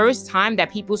was the first time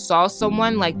that people saw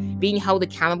someone like being held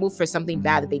accountable for something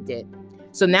bad that they did.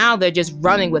 So now they're just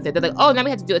running with it. They're like, oh, now we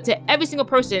have to do it to every single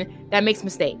person that makes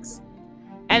mistakes.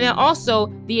 And then also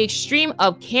the extreme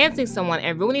of canceling someone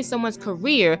and ruining someone's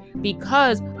career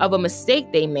because of a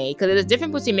mistake they made. Because there's a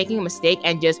difference between making a mistake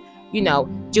and just,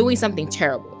 doing something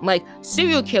terrible. Like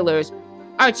serial killers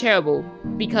are terrible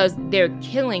because they're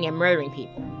killing and murdering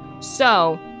people.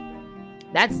 So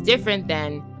that's different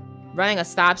than running a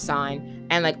stop sign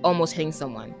and like almost hitting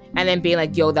someone and then being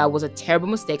like, yo, that was a terrible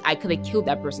mistake. I could have killed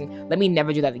that person. Let me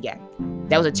never do that again.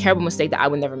 That was a terrible mistake that I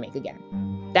would never make again.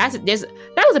 That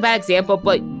was a bad example,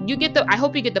 but I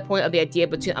hope you get the point of the idea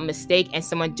between a mistake and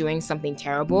someone doing something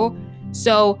terrible.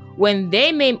 So when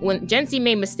Gen Z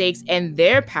made mistakes in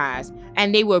their past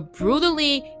and they were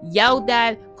brutally yelled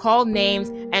at, called names,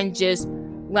 and just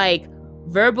like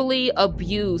verbally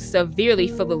abused severely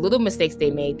for the little mistakes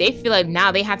they made, they feel like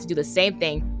now they have to do the same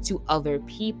thing to other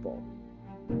people.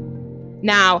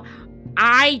 Now,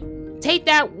 I take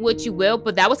that what you will,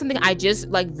 but that was something I just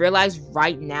like realized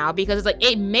right now, because it's like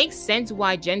it makes sense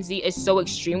why Gen Z is so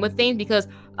extreme with things, because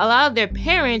a lot of their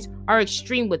parents are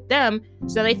extreme with them,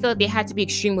 so they feel like they had to be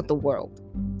extreme with the world.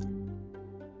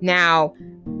 Now,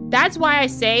 that's why I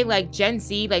say like Gen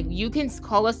Z, like you can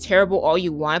call us terrible all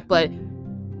you want, but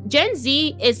Gen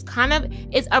Z is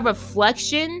a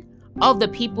reflection of the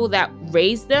people that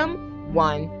raised them.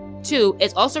 1. 2,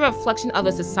 it's also a reflection of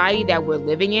the society that we're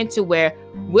living in, to where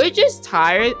we're just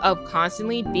tired of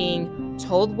constantly being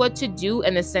told what to do,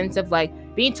 in the sense of like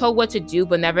being told what to do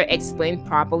but never explain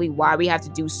properly why we have to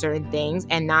do certain things,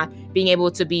 and not being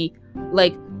able to be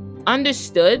like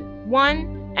understood,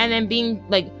 1, and then being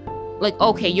like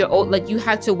okay, you're old, like you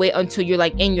have to wait until you're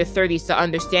like in your 30s to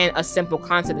understand a simple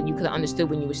concept that you could have understood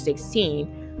when you were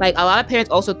 16. Like a lot of parents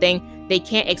also think they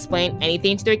can't explain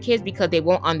anything to their kids because they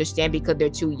won't understand because they're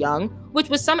too young, which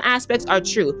with some aspects are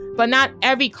true, but not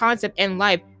every concept in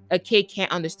life a kid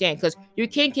can't understand, because your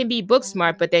kid can be book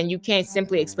smart, but then you can't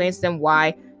simply explain to them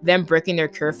why them breaking their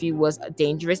curfew was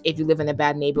dangerous if you live in a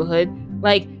bad neighborhood.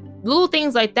 Like little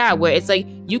things like that, where it's like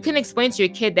you can explain to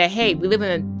your kid that, hey, we live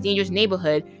in a dangerous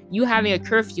neighborhood. You having a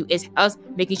curfew is us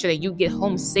making sure that you get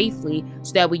home safely,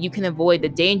 so that way you can avoid the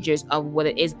dangers of what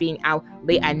it is being out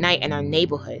late at night in our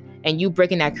neighborhood. And you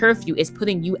breaking that curfew is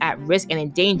putting you at risk and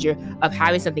in danger of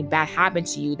having something bad happen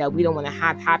to you that we don't want to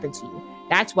have happen to you.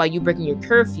 That's why you breaking your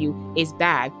curfew is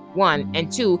bad, 1.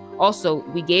 And 2, also,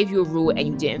 we gave you a rule and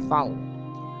you didn't follow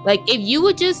it. Like, if you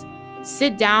would just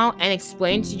sit down and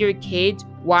explain to your kids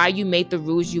why you make the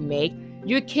rules you make,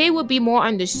 your kid would be more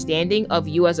understanding of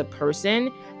you as a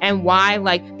person, and why,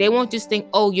 like, they won't just think,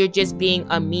 oh, you're just being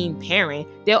a mean parent.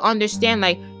 They'll understand,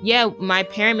 like, yeah, my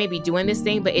parent may be doing this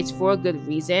thing, but it's for a good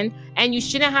reason. And you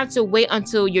shouldn't have to wait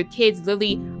until your kid's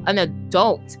literally an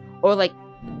adult or like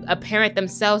a parent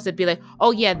themselves to be like,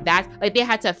 oh yeah, that's like, they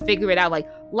had to figure it out. Like,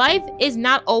 life is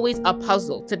not always a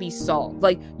puzzle to be solved.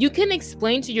 Like, you can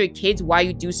explain to your kids why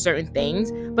you do certain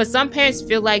things, but some parents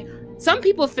feel like some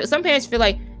parents feel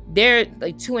like they're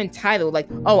like too entitled, like,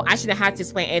 oh, I shouldn't have to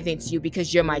explain anything to you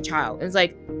because you're my child. And it's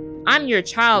like, I'm your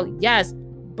child, yes,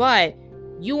 but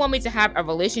you want me to have a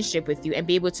relationship with you and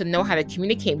be able to know how to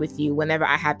communicate with you whenever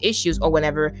I have issues or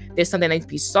whenever there's something that needs to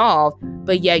be solved.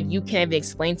 But yeah, you can't even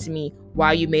explain to me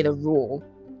why you made a rule.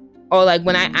 Or like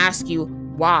when I ask you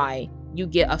why, you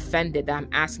get offended that I'm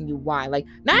asking you why. Like,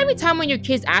 not every time when your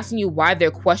kid's asking you why, they're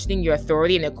questioning your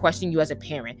authority and they're questioning you as a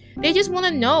parent. They just want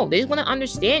to know. They just want to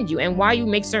understand you and why you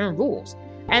make certain rules.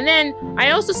 And then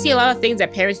I also see a lot of things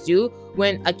that parents do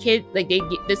when a kid, like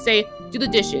they say, do the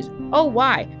dishes. Oh,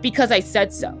 why? Because I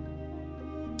said so.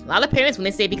 A lot of parents, when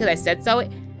they say because I said so,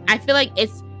 I feel like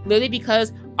it's literally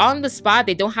because on the spot,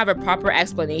 they don't have a proper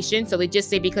explanation. So they just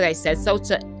say because I said so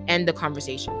to end the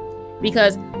conversation.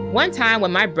 Because one time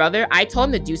when my brother, I told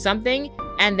him to do something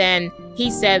and then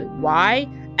he said, why?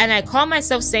 And I called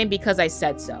myself saying because I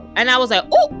said so. And I was like,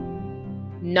 oh,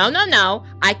 no.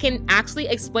 I can actually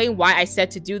explain why I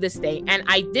said to do this thing. And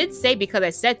I did say because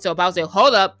I said so, but I was like,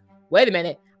 hold up, wait a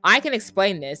minute. I can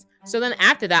explain this. So then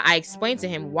after that, I explained to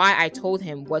him why I told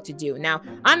him what to do. Now,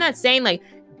 I'm not saying like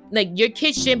your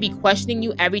kid shouldn't be questioning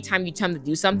you every time you tell them to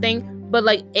do something. But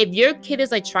like, if your kid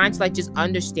is like trying to like just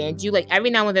understand you, like every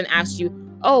now and then ask you,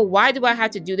 oh, why do I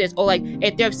have to do this? Or like,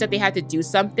 if they're upset they have to do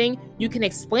something, you can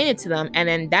explain it to them. And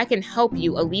then that can help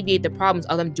you alleviate the problems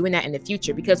of them doing that in the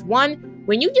future. Because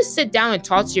when you just sit down and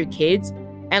talk to your kids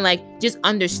and like just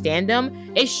understand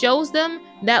them, it shows them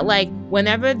that like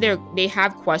whenever they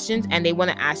have questions and they want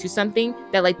to ask you something,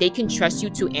 that like they can trust you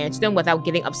to answer them without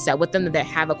getting upset with them that they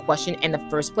have a question in the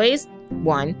first place.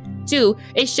 1, 2,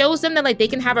 it shows them that like they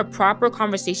can have a proper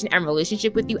conversation and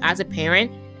relationship with you as a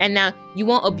parent, and now you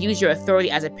won't abuse your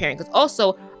authority as a parent. Because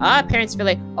also a lot of parents feel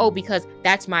like, oh, because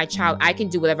that's my child, I can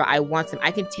do whatever I want to them.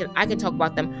 I can talk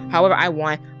about them however I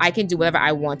want. I can do whatever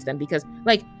I want to them, because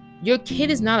like your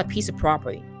kid is not a piece of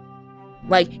property.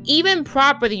 Like, even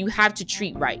property you have to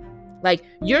treat right. Like,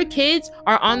 your kids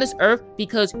are on this earth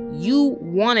because you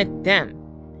wanted them.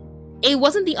 It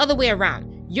wasn't the other way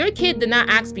around. Your kid did not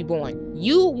ask to be born.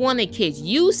 You wanted kids.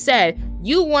 You said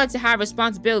you want to have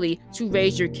responsibility to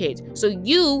raise your kids. So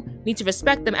you need to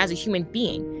respect them as a human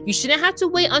being. You shouldn't have to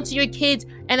wait until your kid's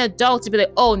an adult to be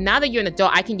like, oh, now that you're an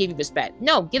adult, I can give you respect.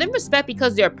 No, give them respect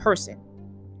because they're a person.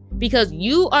 Because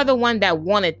you are the one that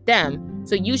wanted them.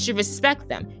 So you should respect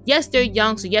them. Yes, they're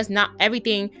young, so yes, not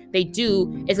everything they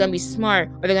do is gonna be smart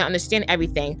or they're gonna understand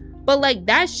everything. But like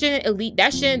that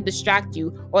shouldn't distract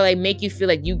you or like make you feel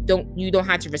like you don't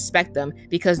have to respect them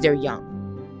because they're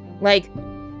young. Like,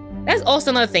 that's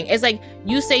also another thing. It's like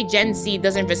you say Gen Z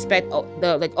doesn't respect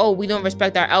we don't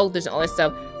respect our elders and all that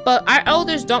stuff. But our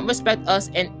elders don't respect us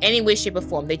in any way, shape, or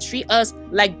form. They treat us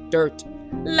like dirt,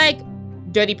 like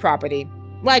dirty property,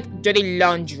 like dirty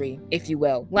laundry, if you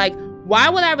will. Like, why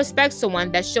would I respect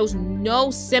someone that shows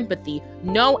no sympathy,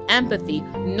 no empathy,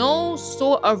 no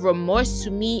sort of remorse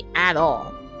to me at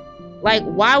all? Like,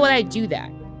 why would I do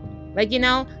that? Like, you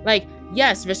know, like,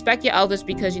 yes, respect your elders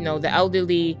because, you know, the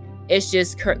elderly, it's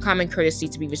just common courtesy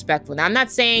to be respectful. Now, I'm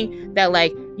not saying that,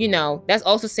 like, you know, that's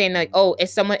also saying, like, oh, if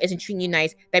someone isn't treating you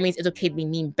nice, that means it's okay to be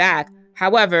mean back.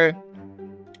 However,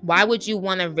 why would you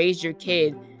want to raise your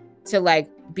kid to, like,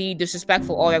 be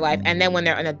disrespectful all their life, and then when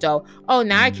they're an adult, oh,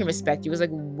 now I can respect you? It's like,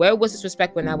 where was this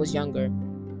respect when I was younger?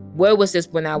 Where was this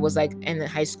when I was like in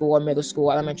high school or middle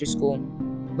school, elementary school?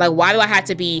 Like, why do I have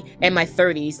to be in my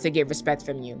 30s to get respect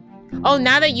from you? Oh,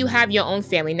 now that you have your own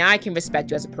family, now I can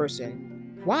respect you as a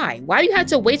person. Why do you have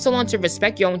to wait so long to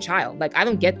respect your own child? Like, I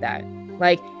don't get that.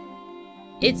 Like,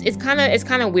 it's kind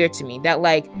of weird to me that,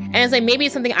 like, and it's like, maybe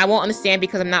it's something I won't understand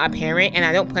because I'm not a parent and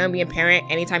I don't plan on being a parent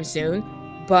anytime soon.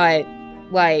 But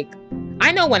like,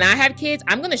 I know when I have kids,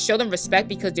 I'm going to show them respect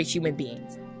because they're human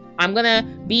beings. I'm going to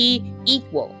be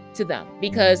equal to them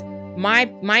because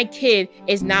my kid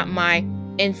is not my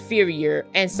inferior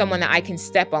and someone that I can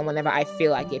step on whenever I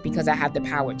feel like it because I have the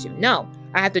power to. No,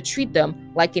 I have to treat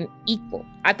them like an equal.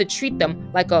 I have to treat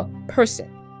them like a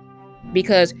person.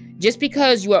 Because just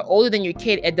because you are older than your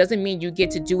kid, it doesn't mean you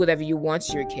get to do whatever you want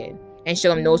to your kid and show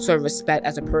them no sort of respect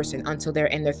as a person until they're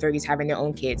in their 30s having their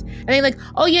own kids. And they're like,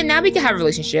 oh yeah, now we can have a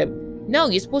relationship. No,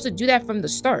 you're supposed to do that from the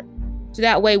start. So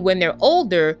that way when they're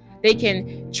older, they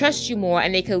can trust you more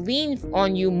and they can lean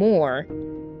on you more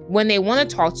when they want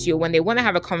to talk to you, when they want to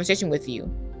have a conversation with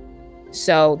you.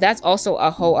 So that's also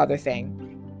a whole other thing.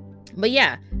 But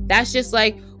yeah, that's just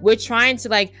like, we're trying to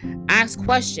like ask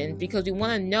questions because we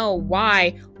want to know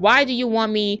why do you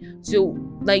want me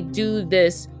to like do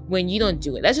this when you don't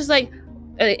do it? That's just like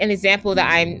an example that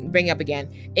I'm bringing up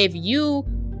again. If you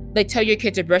like tell your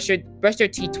kid to brush their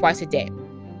teeth twice a day,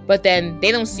 but then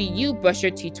they don't see you brush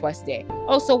your teeth twice a day.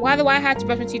 Oh, so why do I have to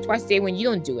brush my teeth twice a day when you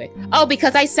don't do it? Oh,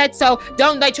 because I said so.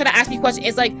 Don't like try to ask me questions.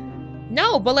 It's like,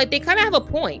 no, but like they kind of have a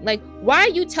point. Like, why are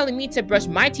you telling me to brush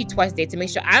my teeth twice a day to make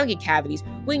sure I don't get cavities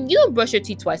when you don't brush your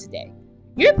teeth twice a day?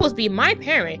 You're supposed to be my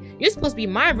parent. You're supposed to be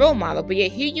my role model, but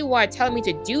yet here you are telling me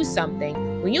to do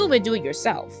something when you don't even do it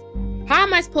yourself. How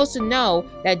am I supposed to know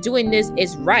that doing this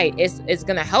is right, is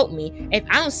gonna help me if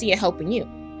I don't see it helping you?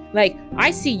 Like,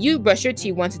 I see you brush your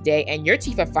teeth once a day and your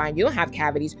teeth are fine, you don't have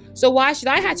cavities, so why should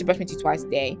I have to brush my teeth twice a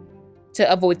day to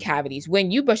avoid cavities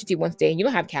when you brush your teeth once a day and you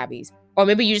don't have cavities? Or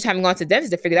maybe you just haven't gone to the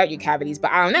dentist to figure out your cavities,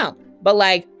 but I don't know. But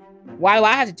like, why do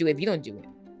I have to do it if you don't do it?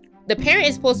 The parent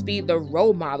is supposed to be the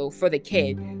role model for the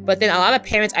kid, but then a lot of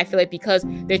parents, I feel like, because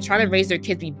they're trying to raise their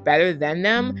kids to be better than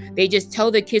them, they just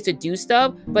tell their kids to do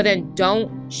stuff, but then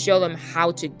don't show them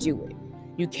how to do it.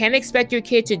 You can't expect your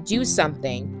kid to do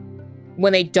something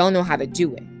when they don't know how to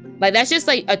do it. Like, that's just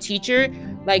like a teacher,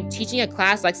 like teaching a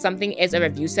class like something is a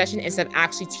review session instead of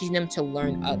actually teaching them to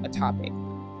learn a topic.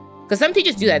 Because some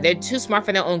teachers do that. They're too smart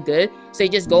for their own good, so they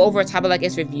just go over a topic like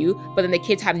it's review, but then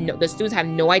the students have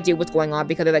no idea what's going on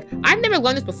because they're like, I've never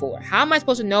learned this before. How am I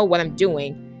supposed to know what I'm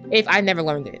doing if I never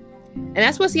learned it? And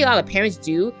that's what I see a lot of parents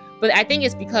do, but I think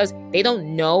it's because they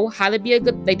don't know how to be a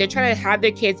good, like, they're trying to have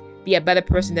their kids be a better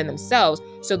person than themselves.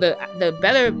 So the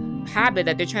better habit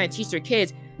that they're trying to teach their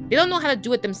kids, they don't know how to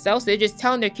do it themselves, so they're just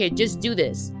telling their kid, just do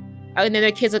this. And then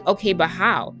their kid's like, okay, but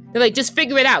how? They're like, just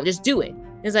figure it out, just do it.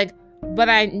 It's like, but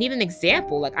I need an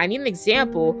example. Like, I need an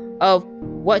example of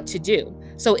what to do.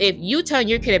 So if you tell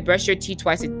your kid to brush their teeth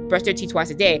twice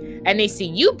a day, and they see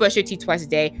you brush your teeth twice a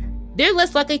day, they're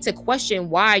less likely to question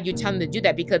why you're telling them to do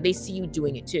that, because they see you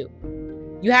doing it too.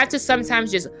 You have to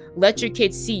sometimes just let your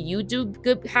kids see you do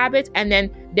good habits, and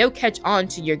then they'll catch on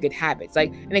to your good habits.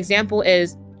 Like, an example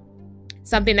is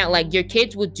something that, like, your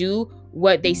kids will do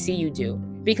what they see you do,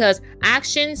 because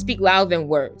actions speak louder than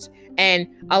words. And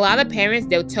a lot of parents,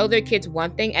 they'll tell their kids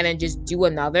one thing and then just do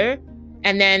another.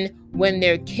 And then when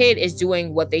their kid is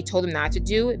doing what they told them not to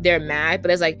do, they're mad.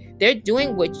 But it's like, they're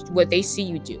doing what they see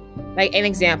you do. Like, an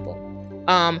example,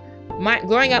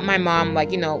 growing up, my mom,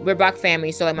 like, we're Black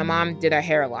family, so like my mom did our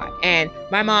hair a lot, and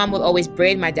my mom would always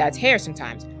braid my dad's hair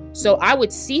sometimes. So I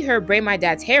would see her braid my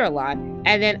dad's hair a lot,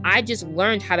 and then I just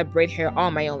learned how to braid hair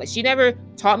on my own. Like, she never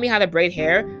taught me how to braid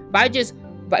hair,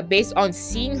 but based on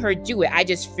seeing her do it, I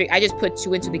just put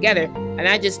two and two together, and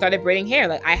I just started braiding hair.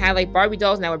 Like, I had like Barbie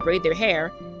dolls, and I would braid their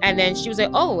hair, and then she was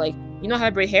like, "Oh, like, you know how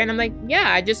to braid hair?" And I'm like,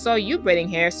 "Yeah, I just saw you braiding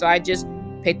hair, so I just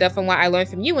picked up from what I learned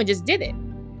from you and just did it."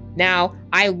 Now,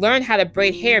 I learned how to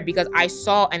braid hair because I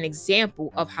saw an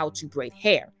example of how to braid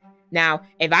hair. Now,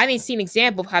 if I didn't see an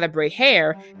example of how to braid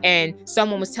hair and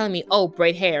someone was telling me, "Oh,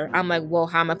 braid hair," I'm like, well,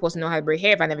 how am I supposed to know how to braid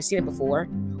hair if I've never seen it before,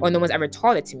 or no one's ever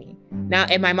taught it to me? Now,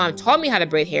 if my mom taught me how to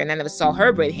braid hair and I never saw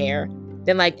her braid hair,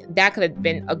 then like that could have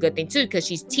been a good thing too, because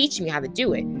she's teaching me how to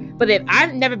do it. But if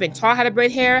I've never been taught how to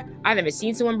braid hair, I've never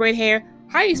seen someone braid hair,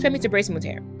 how do you expect me to braid someone's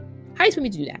hair? How do you expect me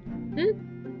to do that?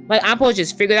 Like, I'm supposed to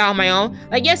just figure it out on my own?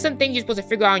 Like, yes, some things you're supposed to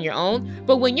figure out on your own,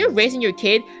 but when you're raising your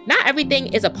kid, not everything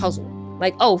is a puzzle.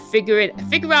 Like, oh, figure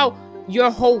out your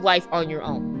whole life on your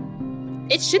own.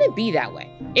 It shouldn't be that way.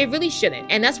 It really shouldn't.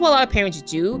 And that's what a lot of parents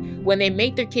do when they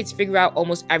make their kids figure out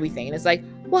almost everything. And it's like,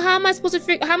 well, how am I supposed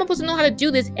to know how to do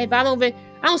this if I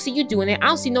don't see you doing it? I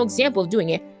don't see no example of doing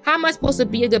it. How am I supposed to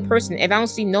be a good person if I don't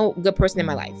see no good person in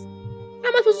my life? How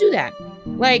am I supposed to do that?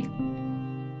 Like,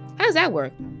 how does that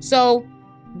work? So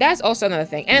that's also another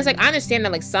thing. And it's like, I understand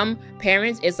that like some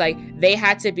parents, it's like they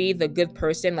had to be the good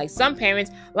person. Like, some parents,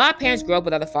 a lot of parents grow up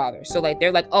without a father. So like,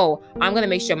 they're like, oh, I'm going to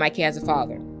make sure my kid has a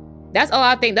father. That's a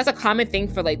lot of things. That's a common thing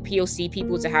for like POC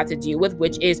people to have to deal with,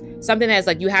 which is something that's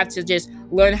like, you have to just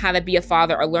learn how to be a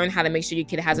father, or learn how to make sure your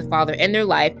kid has a father in their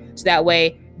life. So that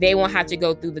way they won't have to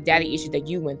go through the daddy issues that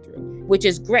you went through, which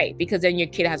is great, because then your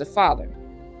kid has a father.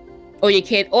 Or your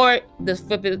kid, or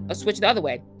switch the other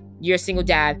way. You're a single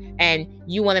dad and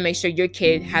you want to make sure your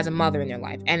kid has a mother in their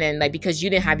life. And then like, because you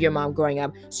didn't have your mom growing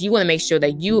up, so you want to make sure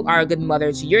that you are a good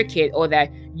mother to your kid, or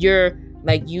that your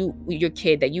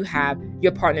kid that you have,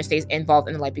 your partner stays involved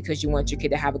in the life because you want your kid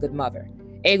to have a good mother.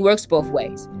 It works both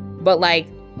ways. But like,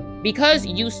 because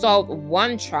you solved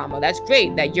one trauma, that's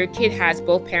great that your kid has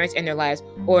both parents in their lives,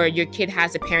 or your kid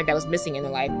has a parent that was missing in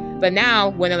their life. But now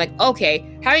when they're like,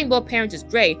 okay, having both parents is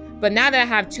great, but now that I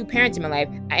have two parents in my life,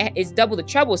 it's double the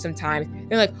trouble sometimes.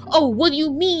 They're like, oh, what do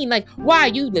you mean? Like, why?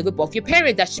 You live with both your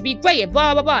parents, that should be great, and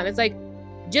blah, blah, blah. And it's like,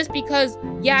 just because,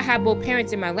 yeah, I have both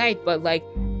parents in my life, but like,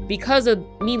 because of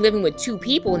me living with two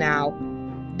people now,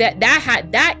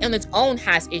 that on its own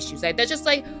has issues. Like, that's just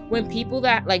like when people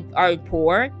that like are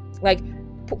poor, like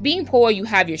being poor, you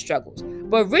have your struggles,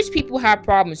 but rich people have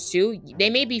problems too. They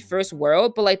may be first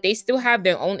world, but like they still have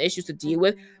their own issues to deal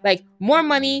with. Like, more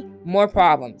money, more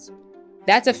problems.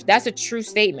 That's a true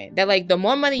statement. That like, the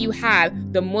more money you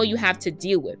have, the more you have to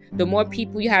deal with. The more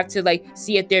people you have to like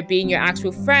see if they're being your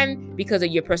actual friend because of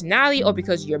your personality or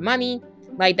because of your money.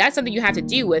 Like, that's something you have to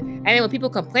deal with. And then when people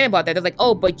complain about that, they're like,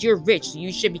 oh, but you're rich, so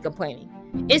you should be complaining.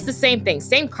 It's the same thing,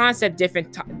 same concept,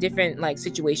 different like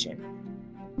situation.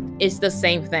 It's the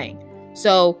same thing.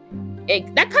 So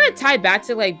that kind of tied back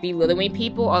to like belittling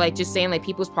people, or like just saying like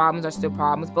people's problems are still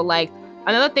problems. But like,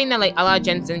 another thing that like a lot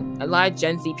of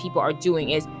Gen Z people are doing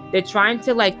is they're trying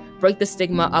to like break the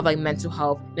stigma of like mental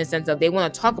health, in the sense of they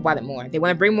want to talk about it more. They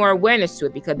want to bring more awareness to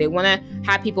it, because they want to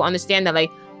have people understand that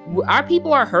like, our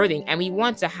people are hurting, and we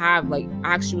want to have like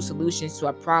actual solutions to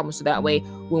our problems, so that way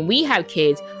when we have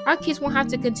kids, our kids won't have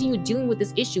to continue dealing with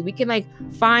this issue. We can like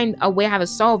find a way how to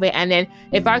solve it, and then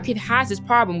if our kid has this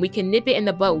problem, we can nip it in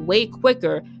the bud way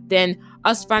quicker than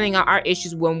us finding out our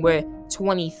issues when we're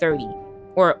 20, 30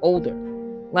 or older.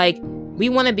 Like, we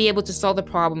want to be able to solve the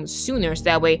problem sooner, so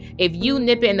that way if you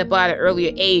nip it in the bud at an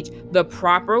earlier age the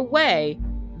proper way,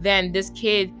 then this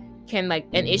kid can, like,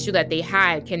 an issue that they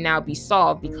had can now be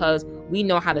solved, because we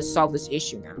know how to solve this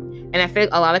issue now. And I feel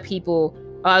like a lot of people,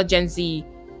 a lot of Gen Z,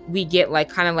 we get like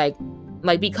kind of like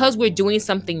because we're doing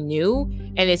something new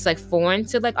and it's like foreign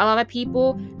to like a lot of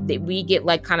people, that we get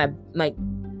like kind of like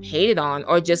hated on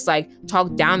or just like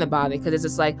talked down about it, because it's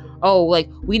just like, oh, like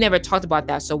we never talked about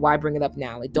that, so why bring it up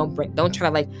now? Like don't try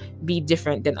to like be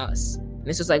different than us. And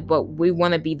it's just like, but we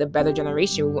want to be the better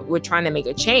generation. We're trying to make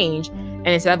a change, and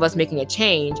instead of us making a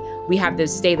change, we have to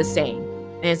stay the same.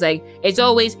 And it's like, it's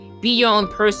always be your own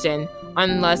person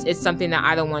unless it's something that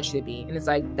I don't want you to be. And it's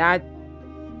like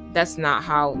that's not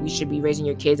how we should be raising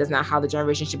your kids. That's not how the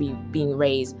generation should be being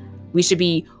raised. We should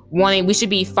be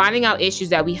finding out issues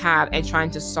that we have and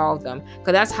trying to solve them,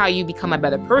 because that's how you become a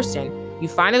better person. You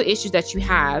find out issues that you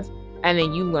have, and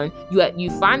then you learn. You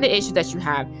find the issues that you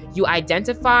have, you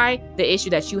identify the issue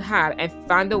that you have, and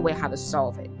find a way how to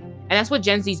solve it. And that's what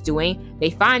Gen Z is doing.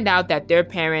 They find out that their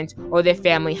parents or their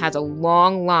family has a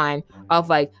long line of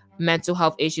like mental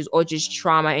health issues or just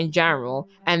trauma in general.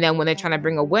 And then when they're trying to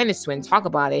bring awareness to it and talk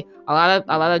about it, a lot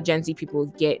of Gen Z people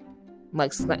get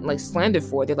like slandered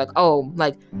for it. They're like, oh,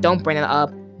 like don't bring it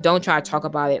up, don't try to talk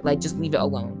about it, like just leave it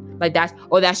alone. Like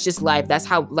that's just life. That's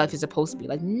how life is supposed to be.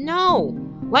 Like, no,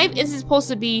 life isn't supposed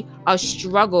to be a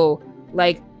struggle.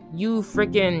 Like you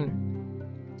freaking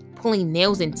pulling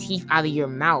nails and teeth out of your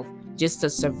mouth just to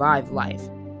survive life.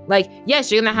 Like,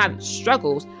 yes, you're gonna have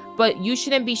struggles, but you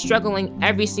shouldn't be struggling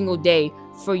every single day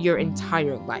for your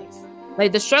entire life.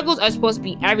 Like the struggles are supposed to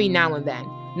be every now and then,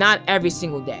 not every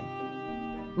single day.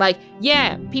 Like,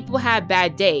 yeah, people have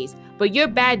bad days, but your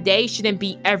bad day shouldn't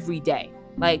be every day.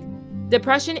 Like,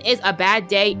 depression is a bad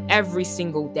day every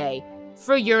single day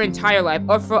for your entire life,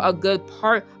 or for a good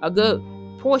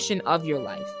portion of your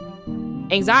life.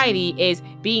 Anxiety is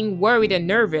being worried and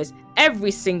nervous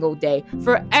every single day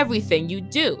for everything you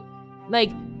do.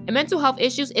 Like, mental health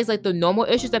issues is like the normal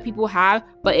issues that people have,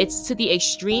 but it's to the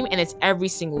extreme, and it's every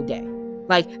single day.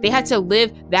 Like, they had to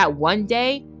live that one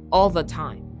day all the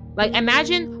time. Like,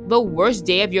 imagine the worst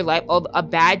day of your life, or a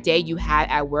bad day you had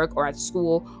at work or at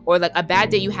school, or like a bad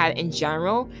day you had in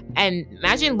general, and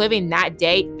imagine living that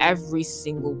day every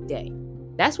single day.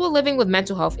 That's what living with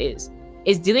mental health is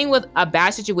dealing with a bad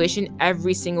situation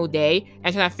every single day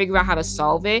and trying to figure out how to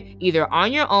solve it, either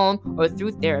on your own or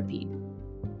through therapy.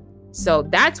 So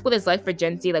that's what it's like for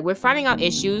Gen Z. Like, we're finding out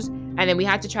issues, and then we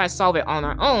have to try to solve it on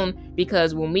our own,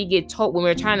 because when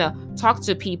we're trying to talk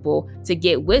to people to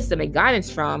get wisdom and guidance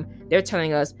from, they're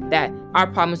telling us that our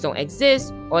problems don't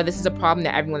exist, or this is a problem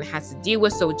that everyone has to deal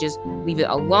with, so just leave it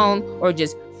alone, or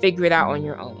just figure it out on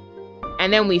your own.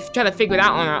 And then we try to figure it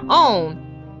out on our own,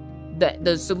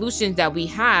 the solutions that we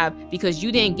have, because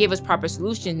you didn't give us proper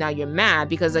solutions. Now you're mad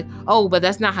because like, oh, but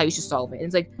that's not how you should solve it. And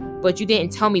it's like, but you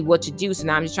didn't tell me what to do, so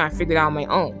now I'm just trying to figure it out on my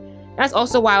own. That's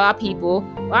also why a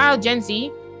lot of Gen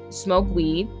Z smoke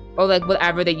weed, or like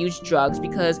whatever, they use drugs,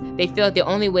 because they feel like the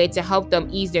only way to help them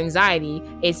ease their anxiety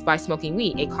is by smoking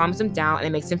weed. It calms them down and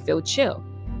it makes them feel chill.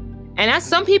 And as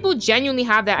some people genuinely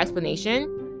have that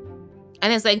explanation.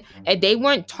 And it's like, if they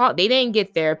weren't taught, they didn't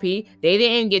get therapy, they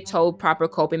didn't get told proper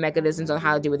coping mechanisms on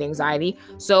how to deal with anxiety.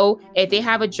 So if they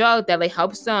have a drug that like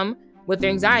helps them with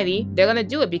their anxiety, they're gonna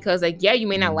do it, because like, yeah, you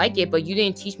may not like it, but you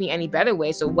didn't teach me any better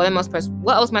way. So what else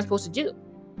am I supposed to do?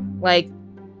 Like,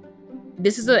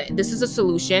 this is a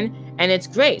solution, and it's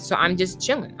great. So I'm just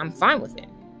chilling. I'm fine with it.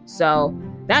 So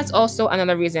that's also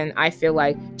another reason I feel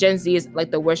like Gen Z is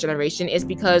like the worst generation, is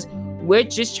because we're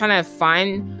just trying to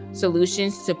find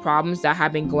solutions to problems that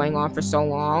have been going on for so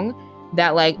long,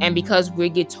 that like, and because we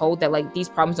get told that like these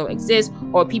problems don't exist,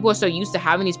 or people are so used to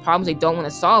having these problems, they don't want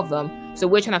to solve them. So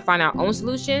we're trying to find our own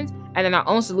solutions, and then our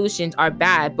own solutions are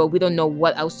bad, but we don't know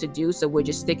what else to do. So we're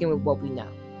just sticking with what we know.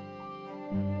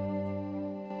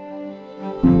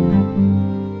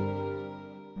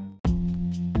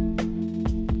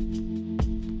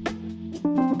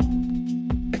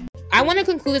 I want to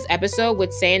conclude this episode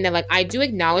with saying that like, I do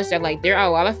acknowledge that like there are a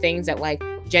lot of things that like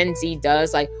Gen Z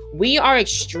does. Like, we are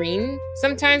extreme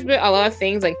sometimes with a lot of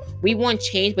things. Like, we want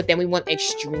change, but then we want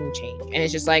extreme change, and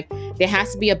it's just like, there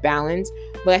has to be a balance.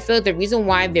 But I feel like the reason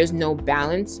why there's no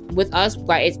balance with us,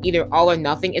 why it's either all or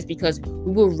nothing, is because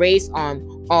we were raised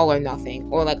on all or nothing,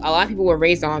 or like a lot of people were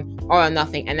raised on all or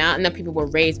nothing, and not enough people were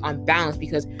raised on balance,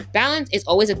 because balance is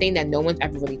always a thing that no one's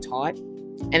ever really taught.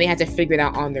 And they had to figure it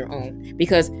out on their own,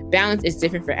 because balance is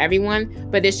different for everyone.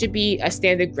 But there should be a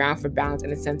standard ground for balance,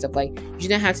 in the sense of like, you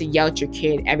shouldn't have to yell at your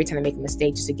kid every time they make a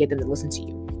mistake just to get them to listen to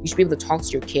you. You should be able to talk to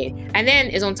your kid. And then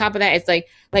is on top of that, it's like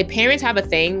parents have a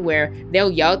thing where they'll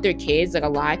yell at their kids like a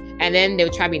lot, and then they'll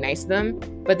try to be nice to them.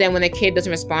 But then when the kid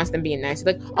doesn't respond to them being nice,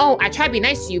 they're like, oh, I try to be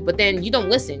nice to you, but then you don't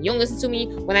listen. You don't listen to me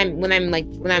when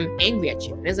I'm angry at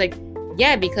you. And it's like,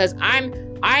 yeah, because I'm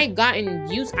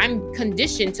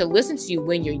conditioned to listen to you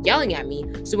when you're yelling at me.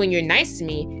 So when you're nice to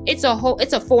me, it's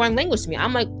a foreign language to me.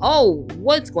 I'm like, oh,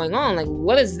 what's going on? Like,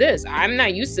 what is this? I'm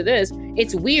not used to this.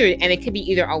 it's weird, and it could be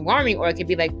either alarming or it could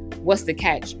be like, what's the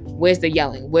catch? Where's the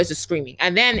yelling? Where's the screaming?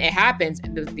 And then it happens,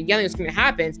 the yelling and screaming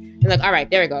happens, and like, all right,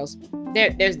 there it goes.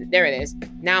 There it is.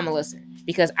 Now I'm gonna listen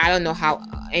because I don't know how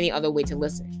any other way to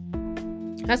listen.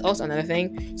 That's also another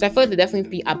thing. So I feel like there definitely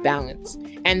be a balance.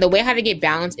 And the way how to get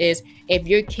balance is if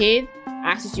your kid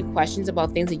asks you questions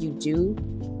about things that you do,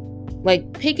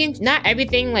 like picking, not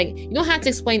everything, like you don't have to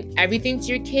explain everything to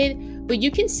your kid, but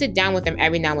you can sit down with them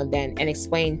every now and then and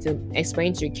explain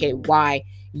to your kid why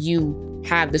you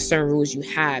have the certain rules you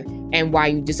have and why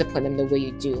you discipline them the way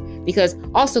you do. Because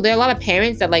also there are a lot of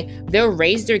parents that like they'll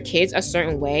raise their kids a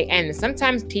certain way, and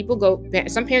sometimes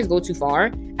some parents go too far,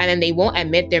 and then they won't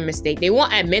admit their mistake. They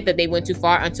won't admit that they went too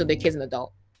far until their kid's an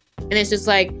adult. And it's just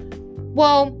like,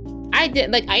 well,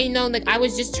 I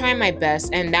was just trying my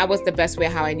best, and that was the best way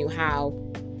how I knew how.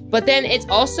 But then it's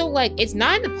also like, it's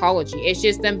not an apology. It's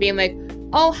just them being like,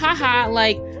 oh, haha,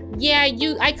 like, yeah,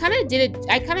 I kind of did it.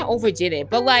 I kind of overdid it.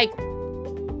 But like,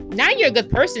 now you're a good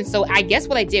person, so I guess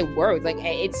what I did worked. Like,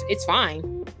 it's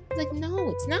fine. It's like, no,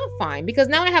 it's not fine, because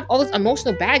now I have all this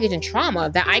emotional baggage and trauma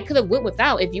that I could have went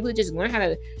without if you would just learn how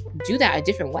to do that a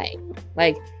different way.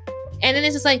 Like, and then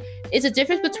it's just like, it's a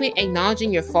difference between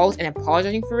acknowledging your faults and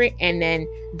apologizing for it, and then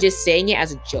just saying it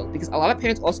as a joke. Because a lot of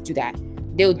parents also do that.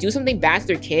 They'll do something bad to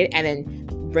their kid and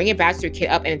then bring it back to their kid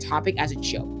up in a topic as a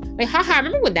joke. Like, haha,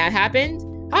 remember when that happened?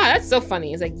 Ah, that's so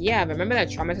funny. It's like, yeah, remember that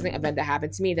traumatizing event that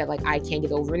happened to me that like I can't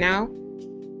get over now?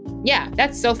 Yeah,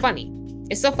 that's so funny.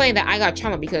 It's so funny that I got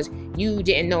trauma because you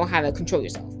didn't know how to control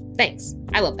yourself. Thanks.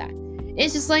 I love that.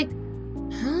 It's just like,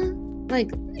 huh?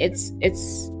 Like, it's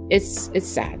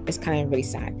sad. It's kind of really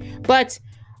sad. But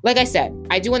like I said,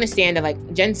 I do understand that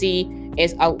like Gen Z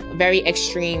is a very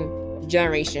extreme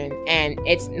generation, and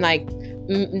it's like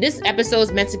this episode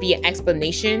is meant to be an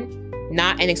explanation,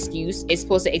 not an excuse. It's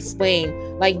supposed to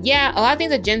explain, like, yeah, a lot of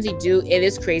things that Gen Z do, it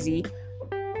is crazy.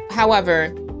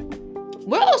 However,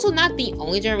 we're also not the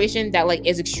only generation that like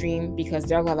is extreme, because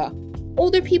there are a lot of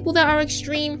older people that are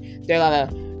extreme. There are a lot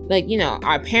of, like, you know,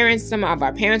 our parents, some of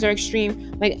our parents are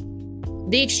extreme. Like,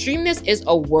 the extremeness is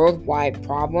a worldwide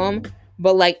problem,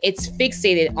 but like it's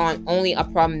fixated on only a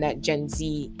problem that Gen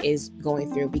Z is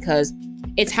going through because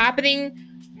it's happening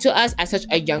to us at such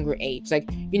a younger age. Like,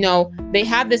 you know, they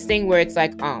have this thing where it's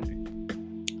like a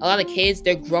lot of kids,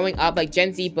 they're growing up like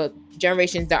Gen Z, but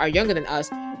generations that are younger than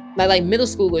us, like middle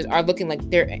schoolers are looking like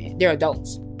they're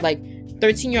adults. Like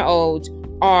 13-year-olds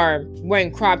are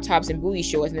wearing crop tops and booty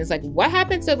shorts, and it's like, what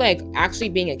happened to like actually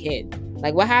being a kid?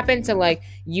 Like, what happened to like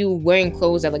you wearing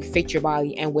clothes that like fit your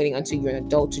body and waiting until you're an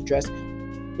adult to dress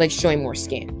like showing more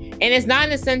skin? And it's not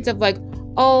in the sense of like,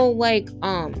 oh, like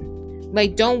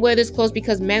don't wear this clothes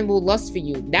because men will lust for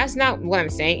you. That's not what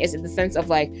I'm saying. It's in the sense of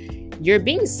like, you're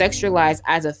being sexualized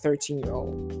as a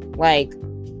 13-year-old. Like,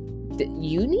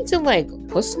 you need to like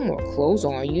put some more clothes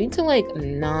on. You need to like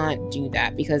not do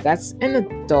that, because that's an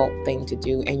adult thing to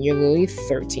do, and you're literally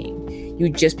 13. You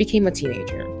just became a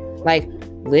teenager. Like,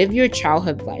 live your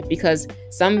childhood life, because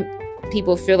some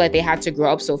people feel like they have to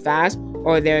grow up so fast,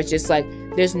 or there's just like,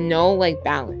 there's no like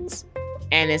balance.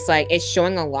 And it's like, it's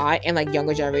showing a lot in like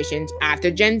younger generations after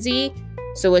Gen Z.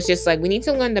 So it's just like, we need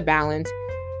to learn the balance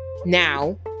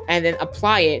now and then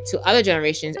apply it to other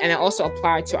generations, and then also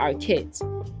apply it to our kids.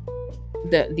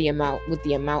 The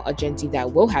amount of Gen Z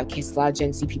that will have kids. A lot of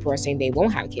Gen Z people are saying they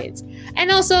won't have kids. And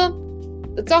also,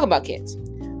 let's talk about kids.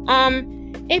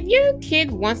 If your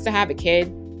kid wants to have a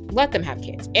kid, let them have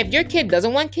kids. If your kid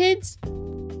doesn't want kids,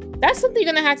 that's something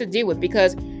you're gonna have to deal with,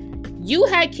 because you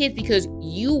had kids because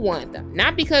you wanted them,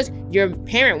 not because your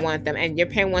parent wanted them and your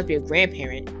parent wanted to be a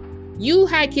grandparent. You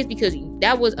had kids because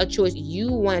that was a choice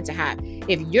you wanted to have.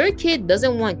 If your kid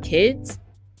doesn't want kids,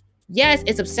 yes,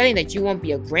 it's upsetting that you won't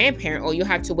be a grandparent, or you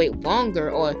have to wait longer,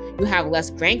 or you have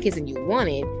less grandkids than you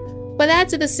wanted. But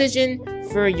that's a decision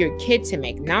for your kid to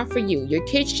make, not for you. Your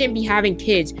kid shouldn't be having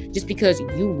kids just because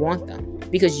you want them,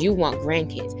 because you want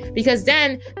grandkids. Because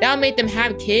then that'll make them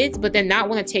have kids, but then not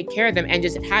want to take care of them and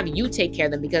just have you take care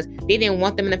of them because they didn't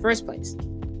want them in the first place.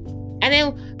 And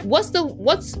then what's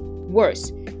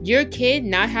worse? Your kid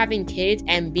not having kids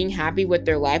and being happy with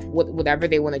their life, whatever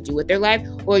they want to do with their life,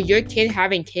 or your kid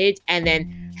having kids and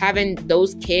then having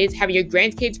those kids, having your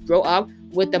grandkids grow up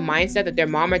with the mindset that their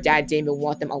mom or dad didn't even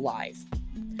want them alive.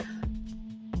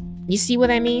 You see what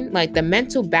I mean? Like, the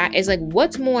mental is like,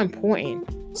 what's more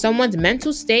important? Someone's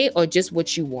mental state or just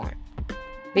what you want?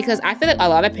 Because I feel like a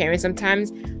lot of parents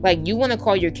sometimes, like, you want to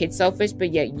call your kids selfish,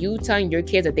 but yet you telling your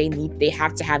kids that they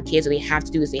have to have kids, or they have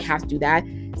to do this, they have to do that.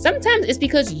 Sometimes it's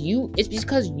because you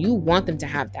want them to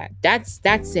have that. That's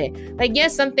it. Like,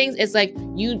 yes, some things it's like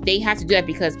they have to do that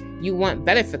because you want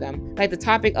better for them. Like the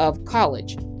topic of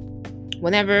college.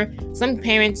 Whenever some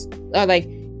parents are like,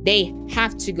 they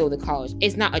have to go to college.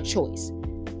 It's not a choice.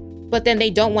 But then they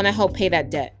don't want to help pay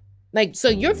that debt. Like, so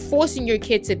you're forcing your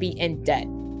kid to be in debt.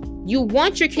 You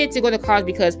want your kid to go to college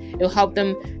because it'll help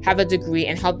them have a degree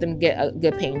and help them get a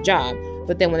good paying job.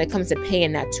 But then when it comes to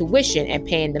paying that tuition and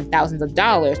paying them thousands of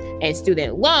dollars and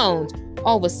student loans,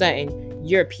 all of a sudden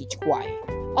you're peach quiet.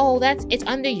 Oh, it's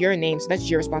under your name, so that's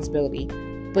your responsibility.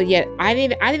 But yet I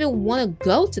didn't even want to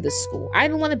go to the school. I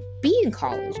didn't want to be in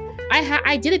college.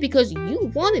 I did it because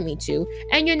you wanted me to,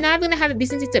 and you're not going to have the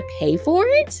decency to pay for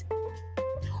it?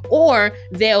 Or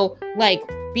they'll like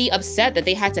be upset that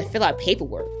they had to fill out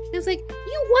paperwork. And it's like,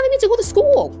 you wanted me to go to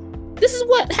school. This is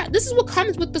what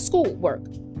comes with the school work.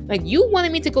 Like, you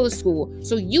wanted me to go to school,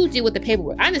 so you deal with the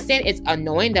paperwork. I understand it's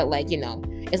annoying that, like,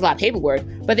 it's a lot of paperwork,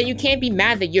 but then you can't be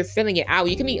mad that you're filling it out.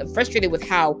 You can be frustrated with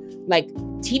how, like,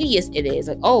 tedious it is.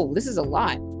 Like, oh, this is a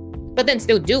lot. But then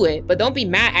still do it. But don't be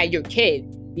mad at your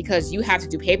kid because you have to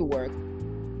do paperwork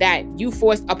that you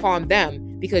forced upon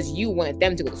them because you wanted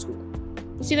them to go to school.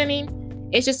 You see what I mean?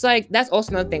 It's just like, that's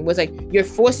also another thing. Was like, you're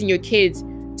forcing your kids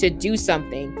to do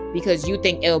something because you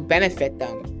think it'll benefit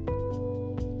them.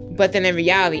 But then in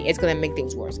reality, it's going to make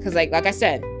things worse. Because like I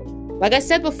said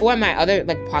before in my other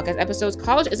like podcast episodes,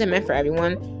 college isn't meant for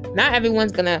everyone. Not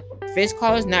everyone's going to finish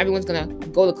college. Not everyone's going to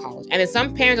go to college. And then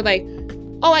some parents are like,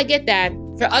 oh, I get that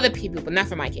for other people, but not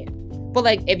for my kid. But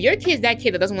like, if your kid's that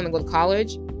kid that doesn't want to go to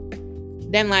college,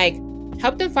 then like,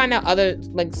 help them find out other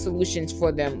like solutions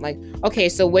for them. Like, okay,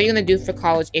 so what are you going to do for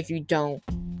college if you don't?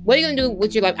 What are you going to do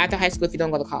with your life after high school if you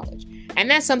don't go to college? And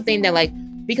that's something that like,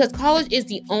 because college is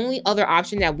the only other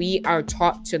option that we are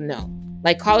taught to know.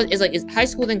 Like, college is like, it's high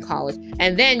school then college,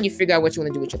 and then you figure out what you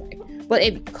want to do with your life. But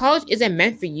if college isn't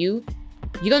meant for you,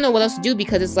 you don't know what else to do,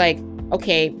 because it's like,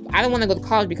 okay, I don't want to go to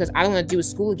college because I don't want to do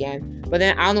school again, but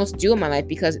then I don't know what to do in my life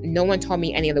because no one taught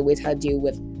me any other ways how to deal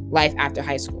with life after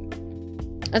high school.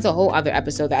 That's a whole other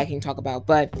episode that I can talk about,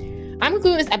 but I'm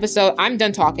concluding this episode. I'm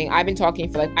done talking. I've been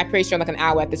talking for like, I'm pretty sure like an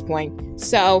hour at this point.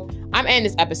 So I'm ending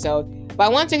this episode. But I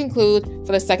want to conclude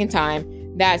for the second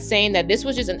time that saying that this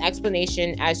was just an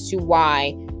explanation as to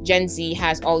why Gen Z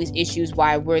has all these issues,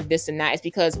 why we're this and that. Is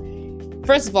because,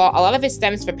 first of all, a lot of it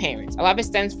stems from parents. A lot of it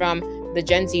stems from the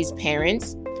Gen Z's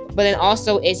parents. But then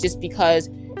also it's just because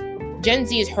Gen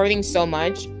Z is hurting so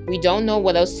much. We don't know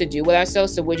what else to do with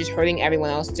ourselves. So we're just hurting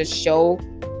everyone else to show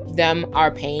them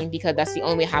our pain, because that's the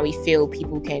only way how we feel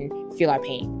people can feel our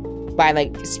pain, by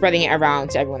like spreading it around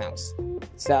to everyone else.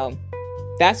 So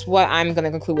that's what I'm going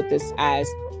to conclude with this as.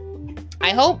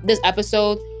 I hope this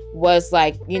episode was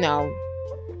like,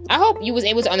 I hope you was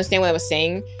able to understand what I was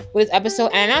saying with this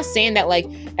episode. And I'm not saying that like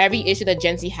every issue that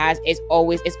Gen Z has is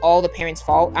all the parents'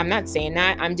 fault. I'm not saying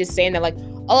that. I'm just saying that like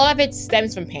a lot of it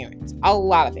stems from parents. A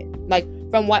lot of it. Like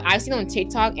from what I've seen on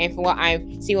TikTok and from what I've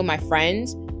seen with my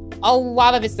friends, a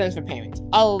lot of it stems from parents.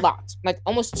 A lot. Like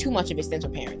almost too much of it stems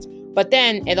from parents. But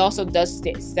then it also does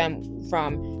stem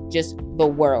from just the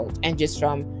world and just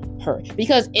from her.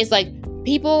 Because it's like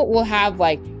people will have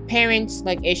like parents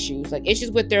like issues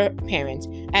with their parents,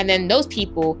 and then those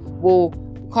people will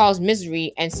cause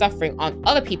misery and suffering on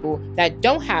other people that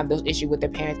don't have those issues with their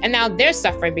parents, and now they're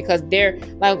suffering because they're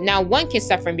like, now one kid's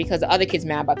suffering because the other kid's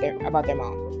mad about their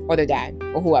mom or their dad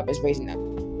or whoever's raising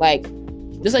them. Like,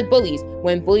 just like bullies.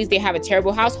 When bullies, they have a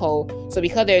terrible household, so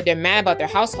because they're mad about their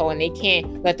household and they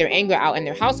can't let their anger out in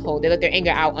their household, they let their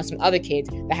anger out on some other kids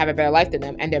that have a better life than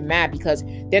them, and they're mad because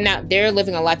they're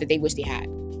living a life that they wish they had.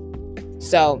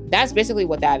 So that's basically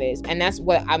what that is, and that's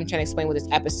what I'm trying to explain with this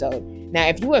episode. Now,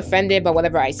 if you were offended by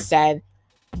whatever I said,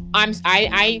 this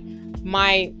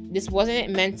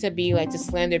wasn't meant to be like to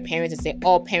slander parents and say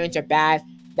all parents are bad.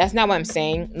 That's not what I'm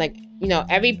saying. Like,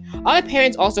 other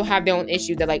parents also have their own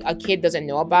issues that like a kid doesn't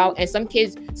know about, and some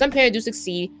parents do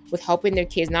succeed with helping their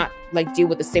kids not like deal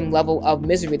with the same level of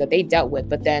misery that they dealt with,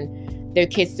 but then their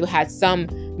kids still had some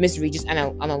misery just on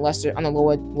a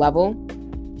lower level.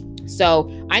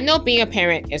 So I know being a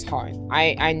parent is hard.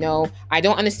 I know I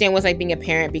don't understand what's like being a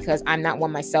parent because I'm not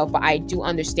one myself, but I do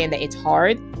understand that it's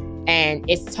hard and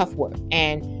it's tough work.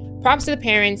 And props to the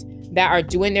parents that are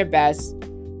doing their best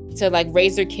to like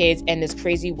raise their kids in this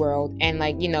crazy world. And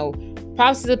like,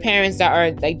 props to the parents that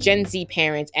are like Gen Z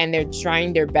parents and they're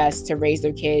trying their best to raise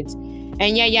their kids.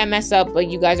 And yeah, mess up,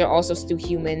 but you guys are also still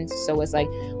humans. So it's like,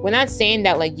 we're not saying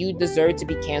that like you deserve to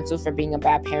be canceled for being a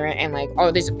bad parent and like,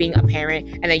 oh, there's being a parent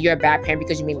and that you're a bad parent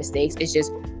because you made mistakes. It's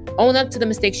just own up to the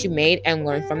mistakes you made and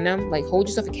learn from them. Like, hold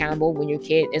yourself accountable when your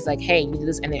kid is like, hey, you did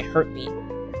this and it hurt me.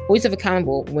 Hold yourself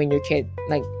accountable when your kid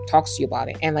like talks to you about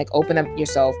it, and like open up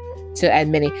yourself to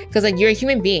admitting, because like you're a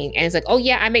human being, and it's like, oh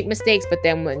yeah, I make mistakes, but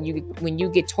then when you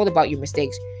get told about your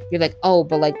mistakes, you're like, oh,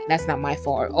 but like that's not my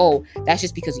fault, or oh, that's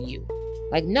just because of you.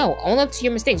 Like, no, own up to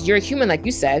your mistakes. You're a human, like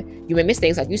you said. You make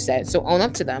mistakes, like you said. So own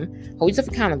up to them. Hold yourself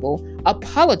accountable.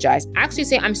 Apologize. Actually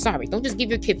say, I'm sorry. Don't just give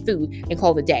your kid food and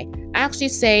call it a day. Actually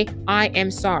say, I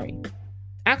am sorry.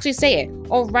 Actually say it.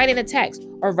 Or write in a text.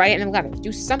 Or write it in a letter.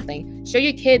 Do something. Show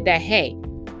your kid that, hey,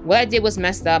 what I did was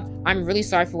messed up. I'm really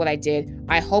sorry for what I did.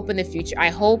 I hope in the future, I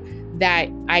hope that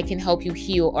I can help you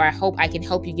heal, or I hope I can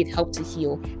help you get help to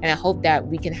heal. And I hope that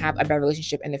we can have a better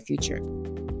relationship in the future.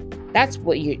 That's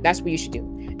what you should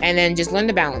do. And then just learn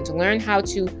the balance. Learn how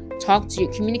to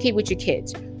communicate with your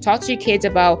kids. Talk to your kids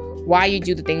about why you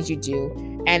do the things you do.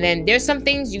 And then there's some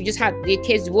things your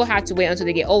kids will have to wait until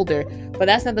they get older, but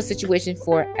that's not the situation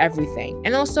for everything.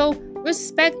 And also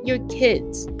respect your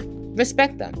kids.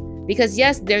 Respect them. Because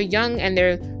yes, they're young and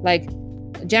they're like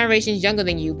generations younger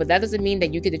than you, but that doesn't mean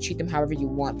that you get to treat them however you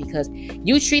want, because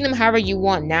you treat them however you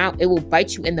want now, it will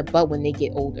bite you in the butt when they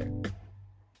get older.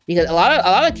 Because a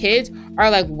lot of kids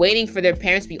are like waiting for their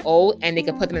parents to be old and they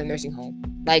can put them in a nursing home.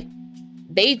 Like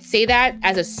they say that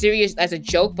as a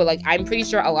joke, but like I'm pretty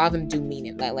sure a lot of them do mean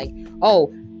it. Like,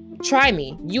 oh, try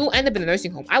me. You'll end up in a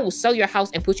nursing home. I will sell your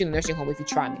house and put you in a nursing home if you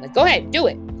try me. Like, go ahead, do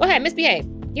it. Go ahead, misbehave.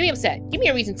 Get me upset. Give me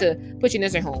a reason to put you in a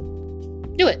nursing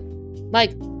home. Do it.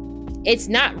 Like, it's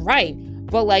not right,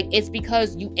 but like it's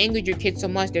because you angered your kids so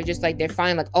much. They're just like, they're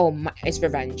fine. Like, oh, it's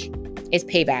revenge. It's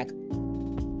payback.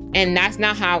 And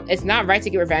it's not right to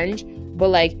get revenge, but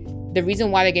like the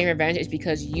reason why they're getting revenge is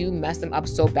because you messed them up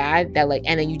so bad that like,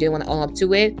 and then you didn't want to own up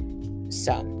to it.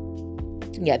 So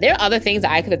yeah, there are other things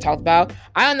that I could have talked about.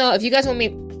 I don't know if you guys want me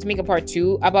to make a part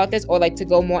 2 about this, or like to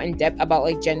go more in depth about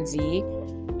like Gen Z,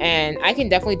 and I can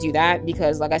definitely do that,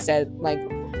 because like I said, like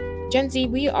Gen Z,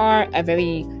 we are a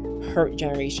very hurt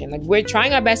generation. Like we're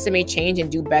trying our best to make change and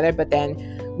do better, but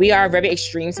then we are very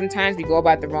extreme sometimes. We go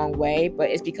about it the wrong way, but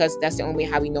it's because that's the only way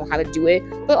how we know how to do it.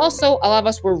 But also, a lot of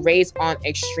us were raised on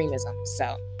extremism.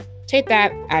 So take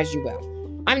that as you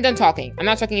will. I'm done talking. I'm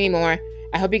not talking anymore.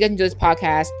 I hope you guys enjoy this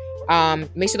podcast.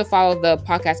 Make sure to follow the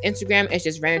podcast Instagram. It's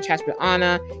just Random Chats with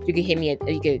Anna. You can hit me.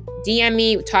 You can DM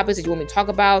me topics that you want me to talk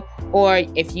about, or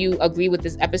if you agree with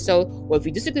this episode, or if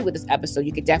you disagree with this episode,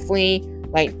 you could definitely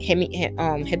like hit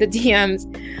the DMs.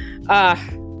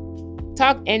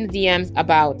 Talk in the DMs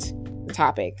about the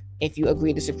topic if you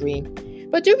agree, disagree.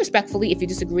 But do respectfully if you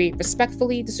disagree.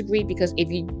 Respectfully disagree, because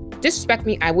if you disrespect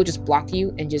me, I will just block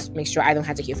you and just make sure I don't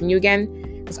have to hear from you again.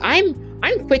 Because I'm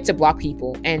quick to block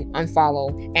people and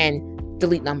unfollow and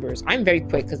delete numbers. I'm very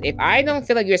quick, because if I don't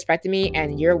feel like you're respecting me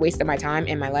and you're wasting my time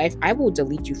and my life, I will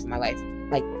delete you from my life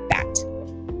like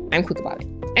that. I'm quick about it.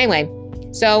 Anyway,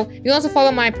 so you can also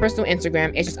follow my personal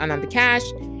Instagram. It's just Ananda Cash.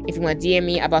 If you want to DM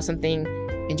me about something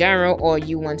in general, or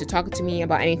you want to talk to me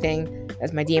about anything,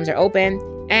 as my DMs are open.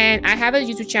 And I have a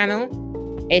YouTube channel.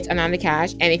 It's Ananda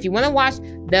Cash. And if you want to watch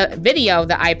the video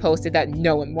that I posted that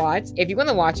no one watched, if you want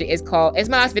to watch it, it's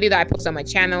my last video that I posted on my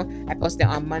channel. I posted it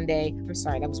on Monday. I'm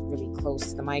sorry, that was really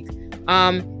close to the mic.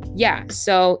 Yeah,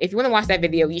 so if you want to watch that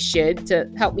video, you should, to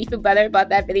help me feel better about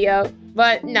that video.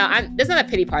 But no, there's not a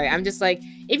pity party. I'm just like,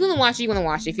 if you want to watch it, you want to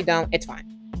watch it. If you don't, it's fine.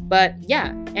 But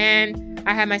yeah, and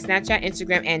I have my Snapchat,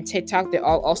 Instagram, and TikTok. They're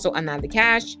all also Ananda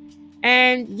Cash.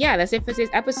 And yeah, that's it for today's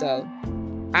episode.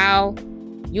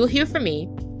 You'll hear from me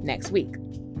next week.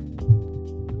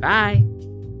 Bye.